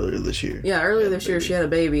 yeah, earlier this year. Yeah, earlier this year she had a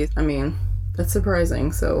baby. I mean, that's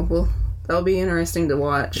surprising, so that'll be interesting to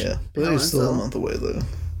watch. Yeah, but it's still a month away, though.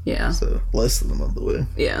 Yeah. So, less than a month away.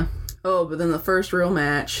 Yeah. Oh, but then the first real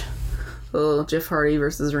match, Jeff Hardy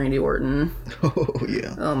versus Randy Orton. Oh,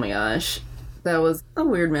 yeah. Oh my gosh. That was a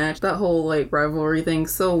weird match. That whole, like, rivalry thing,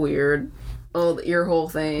 so weird. Oh, the ear hole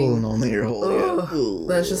thing. Pulling on the ear hole, yeah.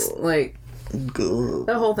 That's just, like... Good.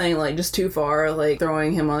 That whole thing, like, just too far. Like,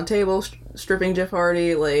 throwing him on a table, stripping Jeff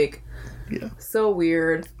Hardy, like... Yeah. So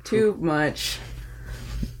weird. Too much.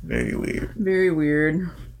 Very weird. Very weird.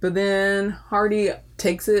 But then Hardy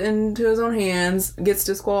takes it into his own hands. Gets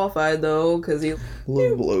disqualified, though, because he...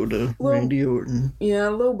 Low blow to Randy Orton. Yeah,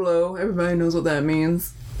 low blow. Everybody knows what that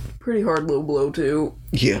means. Pretty hard low blow, too.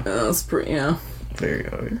 Yeah. It's pretty, yeah. Very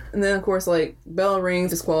hard. And then, of course, like, bell rings,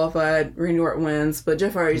 disqualified, Randy Orton wins, but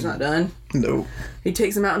Jeff Hardy's not done. No. He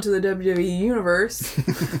takes him out into the WWE Universe.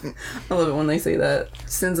 I love it when they say that.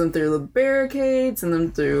 Sends him through the barricade, sends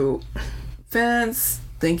him through fence.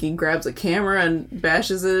 Think he grabs a camera and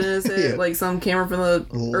bashes it in his head, like some camera from the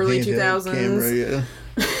early 2000s. Camera,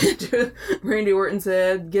 yeah. Randy Orton's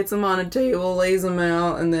head, gets him on a table, lays him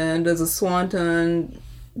out, and then does a swanton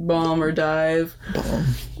bomb or dive.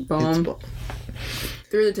 Bomb.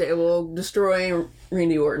 Through the table, destroying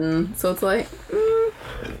Randy Orton. So it's like,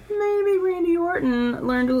 maybe Randy Orton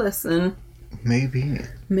learned a lesson. Maybe.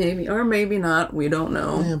 Or maybe not. We don't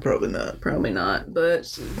know. Yeah, probably not. Probably not.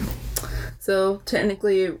 But, so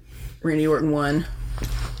technically, Randy Orton won.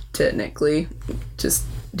 Technically. Just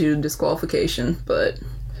due to disqualification. But,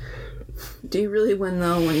 do you really win,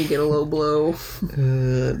 though, when you get a low blow?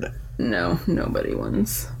 No. No, nobody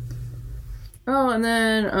wins. Oh, and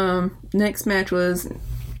then next match was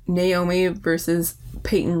Naomi versus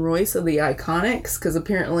Peyton Royce of the Iconics, because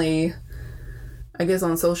apparently, I guess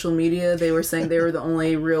on social media, they were saying they were the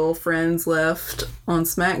only real friends left on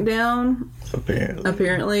SmackDown.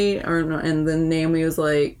 Apparently. And then Naomi was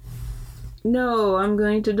like, no, I'm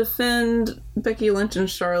going to defend Becky Lynch and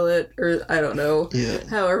Charlotte, or I don't know. Yeah.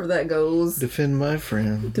 However that goes. Defend my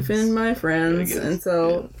friends. And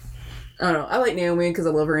so... Yeah. I don't know. I like Naomi because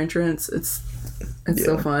I love her entrance. It's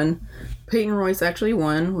so fun. Peyton Royce actually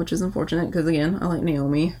won, which is unfortunate because, again, I like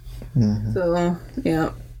Naomi. Mm-hmm. So,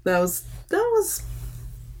 yeah. That was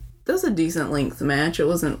a decent length match. It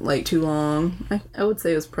wasn't, like, too long. I would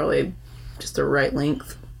say it was probably just a right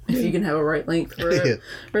length. If you can have a right length for a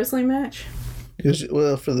wrestling match.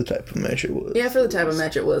 Well, for the type of match it was. Yeah, for the type of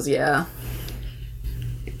match it was, yeah.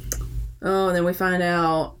 Oh, and then we find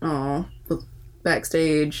out,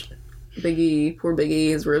 backstage... poor Big E,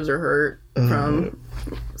 his ribs are hurt from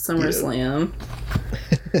SummerSlam.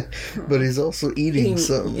 But he's also eating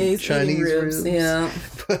some Chinese ribs. Yeah.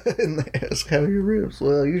 And they ask, how are your ribs?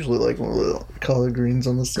 Well, usually like one of the collard greens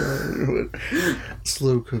on the side.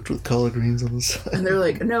 Slow cooked with collard greens on the side. And they're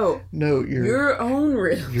like, no, your own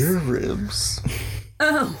ribs. Your ribs.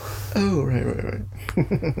 Oh, right.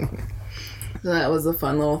 So that was a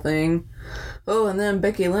fun little thing. Oh, and then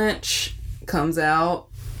Becky Lynch comes out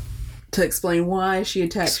to explain why she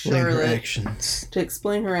attacked Charlotte. To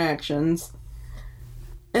explain her actions.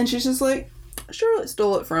 And she's just like, Charlotte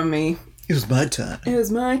stole it from me. It was my time. It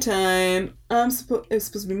was my time. It's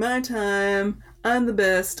supposed to be my time. I'm the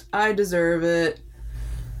best. I deserve it.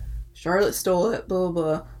 Charlotte stole it, blah, blah,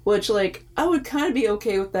 blah. Which, like, I would kind of be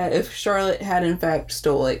okay with that if Charlotte had, in fact,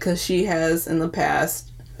 stole it. Because she has, in the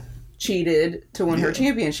past, cheated to win her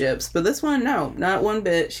championships. But this one, no. Not one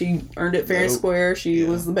bit. She earned it fair and square. She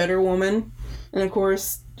was the better woman. And, of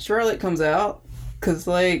course, Charlotte comes out. Because,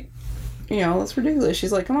 like, you know, it's ridiculous.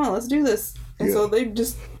 She's like, come on, let's do this. And so they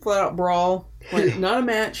just flat out brawl. Like, not a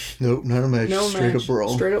match. Nope, not a match. No Straight match. up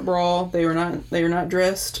brawl. Straight up brawl. They were not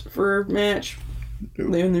dressed for a match.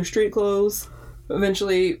 Nope. They were in their street clothes.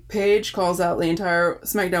 Eventually, Paige calls out the entire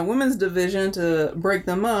SmackDown Women's division to break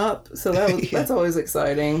them up. So that's always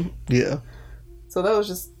exciting. Yeah. So that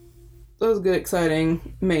was good,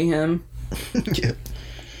 exciting mayhem. Yeah.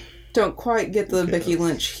 Don't quite get the Becky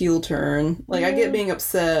Lynch heel turn. Like, I get being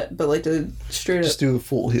upset, but like to straight up... Just do a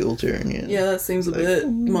full heel turn, yeah. Yeah, that seems a bit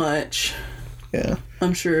much. Yeah.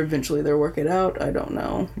 I'm sure eventually they'll work it out. I don't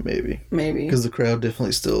know. Maybe. Because the crowd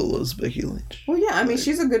definitely still loves Becky Lynch. Well, yeah, I mean,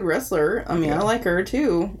 she's a good wrestler. I mean, I like her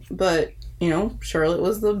too. But, you know, Charlotte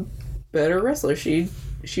was the better wrestler. She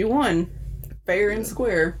won. Fair and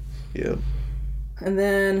square. Yeah. And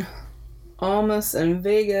then Almas and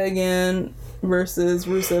Vega again versus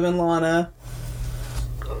Rusev and Lana.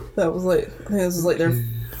 That was like, I think this was like their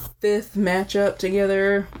 5th matchup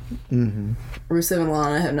together. Mm-hmm. Rusev and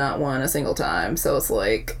Lana have not won a single time, so it's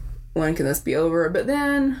like, when can this be over? But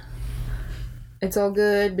then, it's all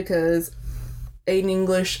good because Aiden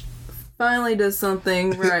English finally does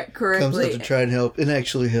something correctly. Comes out to try and help. It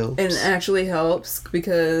actually helps. And it actually helps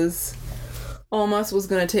because Almas was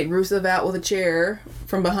going to take Rusev out with a chair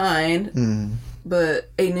from behind. Mm.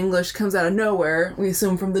 But Aiden English comes out of nowhere, we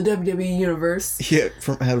assume from the WWE universe. Yeah,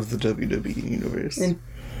 from out of the WWE universe. And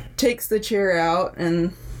takes the chair out,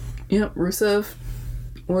 and, yep, Rusev,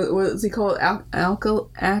 what does he call it?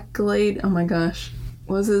 Accolade? Oh my gosh.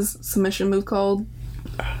 What was his submission move called?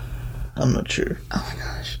 I'm not sure. Oh my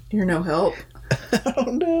gosh. You're no help. I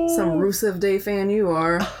don't know. Some Rusev Day fan you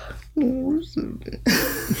are. Rusev Day.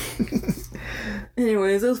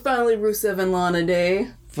 Anyways, it was finally Rusev and Lana Day.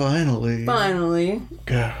 Finally.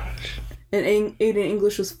 Gosh. And Aiden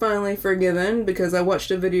English was finally forgiven because I watched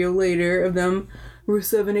a video later of them,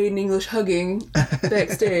 Rusev and Aiden English, hugging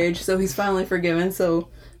backstage. So he's finally forgiven. So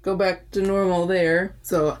go back to normal there.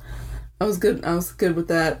 So I was good. I was good with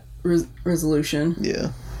that resolution.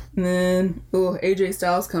 Yeah. And then AJ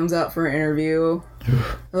Styles comes out for an interview.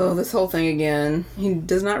 This whole thing again. He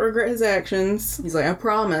does not regret his actions. He's like, I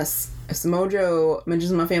promise, if Samoa Joe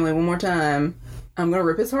mentions my family one more time, I'm gonna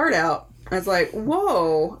rip his heart out. I was like,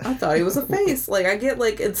 whoa, I thought he was a face. Like, I get,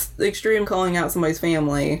 like, it's extreme calling out somebody's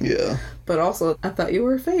family. Yeah. But also, I thought you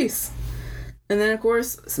were a face. And then, of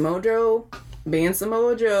course, Samoa Joe, being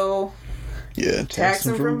Samoa Joe, attacks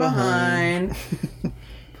him from behind.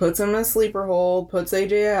 Puts him in a sleeper hold, puts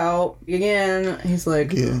AJ out. Again, he's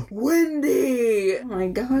like, Wendy! Oh my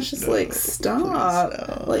gosh, it's like,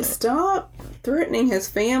 stop. Like, stop threatening his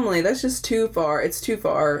family. That's just too far. It's too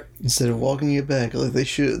far. Instead of walking it back like they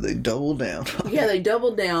should, they double down. Yeah, they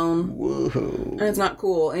doubled down. Whoa. And it's not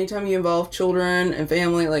cool. Anytime you involve children and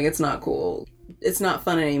family, like, it's not cool. It's not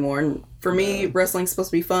fun anymore. And for me, wrestling's supposed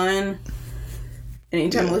to be fun. And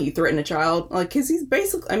anytime like, you threaten a child, like, because he's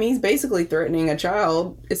basically threatening a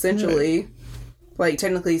child, essentially. Right. Like,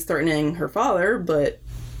 technically he's threatening her father, but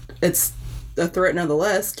it's a threat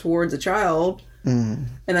nonetheless towards a child. Mm.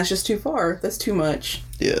 And that's just too far. That's too much.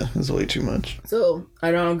 Yeah, that's way too much. So,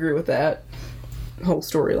 I don't agree with that whole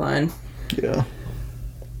storyline. Yeah.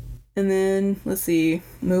 And then, let's see,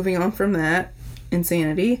 moving on from that,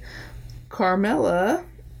 insanity, Carmella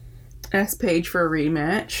asked Paige for a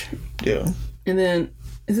rematch. Yeah. And then,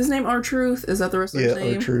 is his name R-Truth? Is that the wrestler's name?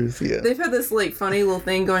 Yeah, R-Truth, yeah. They've had this, like, funny little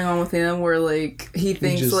thing going on with him where, like, he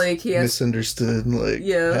thinks, like, he has... misunderstood, like,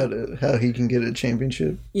 how he can get a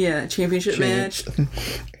championship. Yeah, championship match.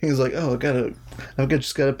 He's like, oh, I've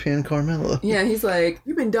just got to pin Carmella. Yeah, he's like,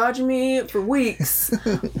 you've been dodging me for weeks.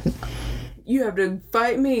 You have to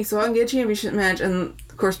fight me so I can get a championship match. And,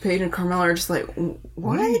 of course, Paige and Carmella are just like,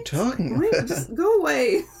 what are you talking about? Just go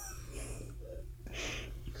away.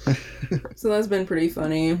 So that's been pretty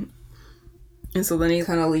funny. And so then he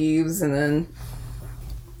kind of leaves, and then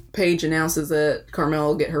Paige announces that Carmella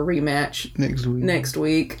will get her rematch next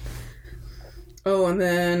week. Oh, and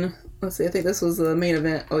then, let's see, I think this was the main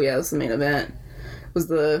event. Oh, yeah, this is the main event. It was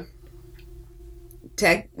the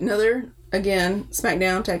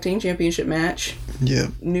SmackDown Tag Team Championship match. Yeah.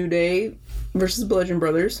 New Day versus Bludgeon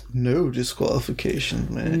Brothers. No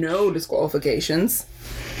disqualification, man. No disqualifications.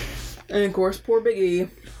 And of course, poor Big E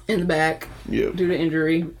in the back due to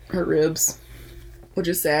injury, hurt ribs, which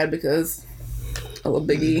is sad because I love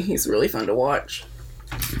Big E. He's really fun to watch.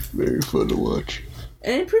 Very fun to watch.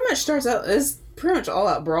 And it pretty much starts out as pretty much all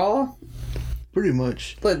out brawl. Pretty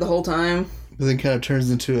much. Like the whole time. But then kind of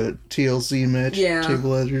turns into a TLC match. Yeah. Table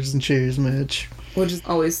ladders and chairs match. Which is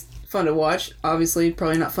always fun to watch. Obviously,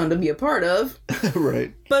 probably not fun to be a part of.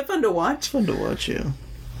 Right. But fun to watch. Fun to watch, yeah.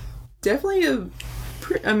 Definitely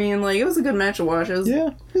it was a good match to watch.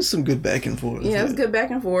 It was some good back and forth. Yeah, it was good back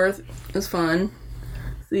and forth. It was fun.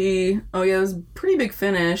 It was a pretty big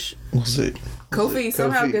finish. Was it? Kofi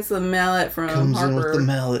somehow gets the mallet from comes Harper. In with the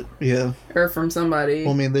mallet, yeah. Or from somebody.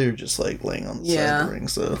 Well, I mean, they were just like laying on the side of the ring,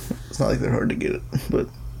 so it's not like they're hard to get it. But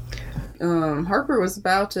Harper was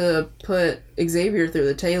about to put Xavier through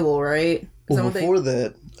the table, right? Well, before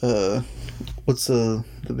that, what's the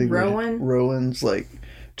big Rowan? Rowan's like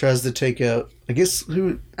tries to take out. I guess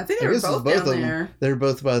who? I think they were both down there. They're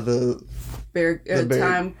both by the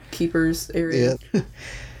timekeepers area. Yeah.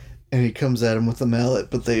 And he comes at him with the mallet,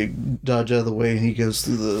 but they dodge out of the way, and he goes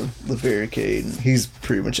through the barricade, and he's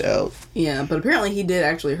pretty much out. Yeah, but apparently he did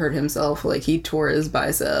actually hurt himself. Like, he tore his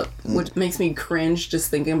bicep, which makes me cringe just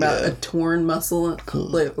thinking about a torn muscle.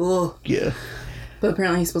 Like, ugh. Yeah. But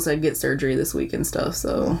apparently he's supposed to get surgery this week and stuff,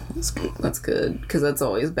 so that's good. Because that's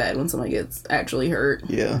always bad when somebody gets actually hurt.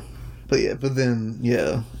 Yeah. But then,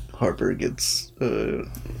 Harper gets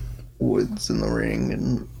Woods in the ring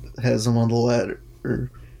and has him on the ladder.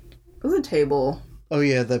 It was a table. Oh,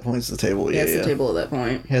 yeah, at that point it's the table. Yeah, it's the table at that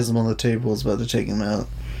point. Has him on the table, is about to take him out.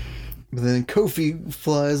 But then Kofi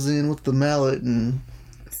flies in with the mallet and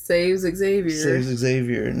saves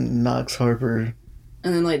Xavier and knocks Harper.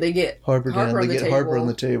 And then, they get Harper down. They get Harper on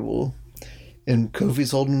the table. And Kofi's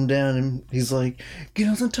holding him down, and he's like, "Get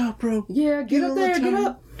on the top rope." Yeah, get up there, get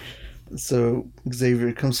up. So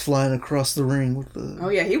Xavier comes flying across the ring with the... Oh,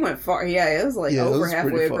 yeah, he went far. Yeah, it was over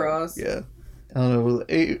halfway across. Yeah. I don't know,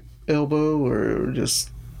 with an elbow or just...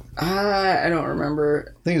 I don't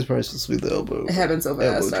remember. I think it's probably supposed to be the elbow. It happened so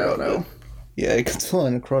fast, I don't know. Yeah, he comes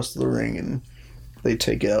flying across the ring, and they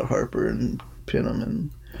take out Harper and pin him,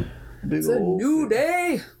 and... It's a new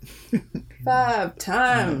day!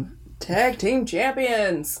 5-time tag team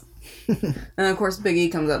champions! And of course, Big E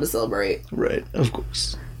comes out to celebrate. Right, of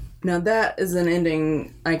course. Now that is an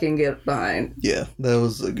ending I can get behind. Yeah, that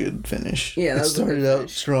was a good finish. Yeah, it started out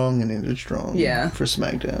strong and ended strong. Yeah. For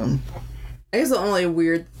SmackDown. I guess the only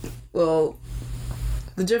weird... Well,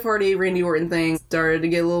 the Jeff Hardy, Randy Orton thing started to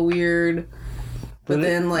get a little weird. But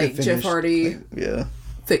then, Jeff Hardy...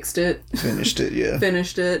 Fixed it. Finished it, yeah.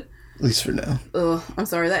 Finished it. At least for now. Ugh, I'm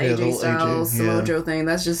sorry, that AJ Styles, Samoa Joe thing,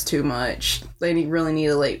 that's just too much. They really need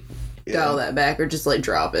to, dial that back or just,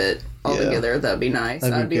 drop it altogether. That'd be nice.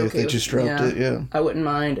 I'd be okay if they just dropped it, yeah. I wouldn't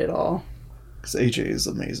mind at all. Because AJ is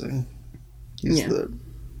amazing.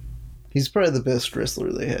 He's probably the best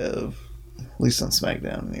wrestler they have. At least on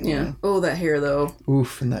SmackDown, anyway. Yeah. Oh, that hair, though.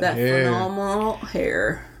 Oof, and that hair. That phenomenal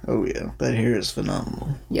hair. Oh, yeah. That hair is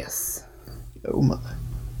phenomenal. Yes. Oh, my.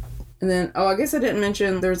 And then, I guess I didn't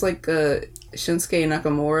mention, there's, a Shinsuke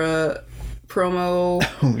Nakamura promo.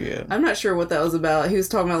 Oh, yeah. I'm not sure what that was about. He was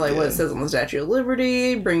talking about, what it says on the Statue of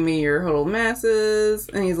Liberty, bring me your huddled masses.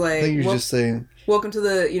 And he's like... I think you're just saying... Welcome to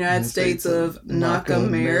the United States of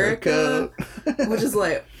Nakamerica. Which is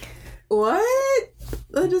what?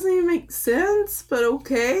 That doesn't even make sense, but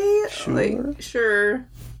okay. Sure. Sure.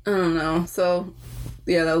 I don't know. So...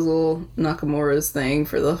 Yeah, that was a little Nakamura's thing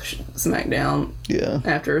for the SmackDown. Yeah.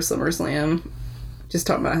 After SummerSlam. Just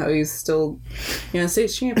talking about how he's still United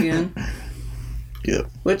States champion. Yep.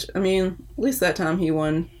 Which, at least that time he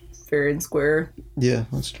won fair and square. Yeah,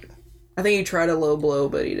 that's true. I think he tried a low blow,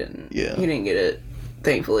 but he didn't. Yeah. He didn't get it,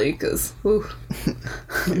 thankfully, because,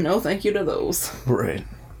 no thank you to those. Right.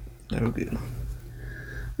 No good.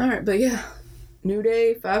 Alright, but yeah. New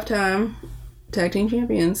Day, 5-time tag team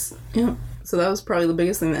champions. Yeah. So that was probably the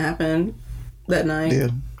biggest thing that happened that night. Yeah.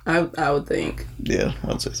 I would think. Yeah, I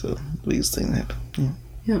would say so. The biggest thing that happened.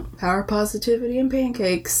 Yeah. Power, positivity, and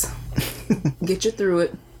pancakes. Get you through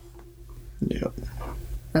it. Yep.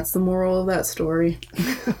 That's the moral of that story.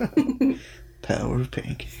 Power of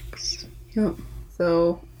pancakes. Yep.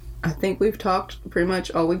 So, I think we've talked pretty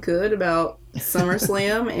much all we could about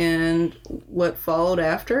SummerSlam and what followed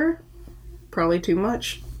after. Probably too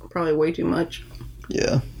much. Probably way too much.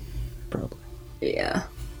 Yeah. Probably. Yeah.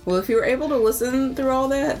 Well, if you were able to listen through all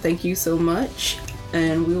that, thank you so much.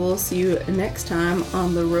 And we will see you next time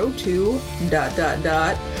on the road to ...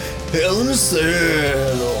 Hell in a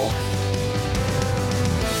Cell.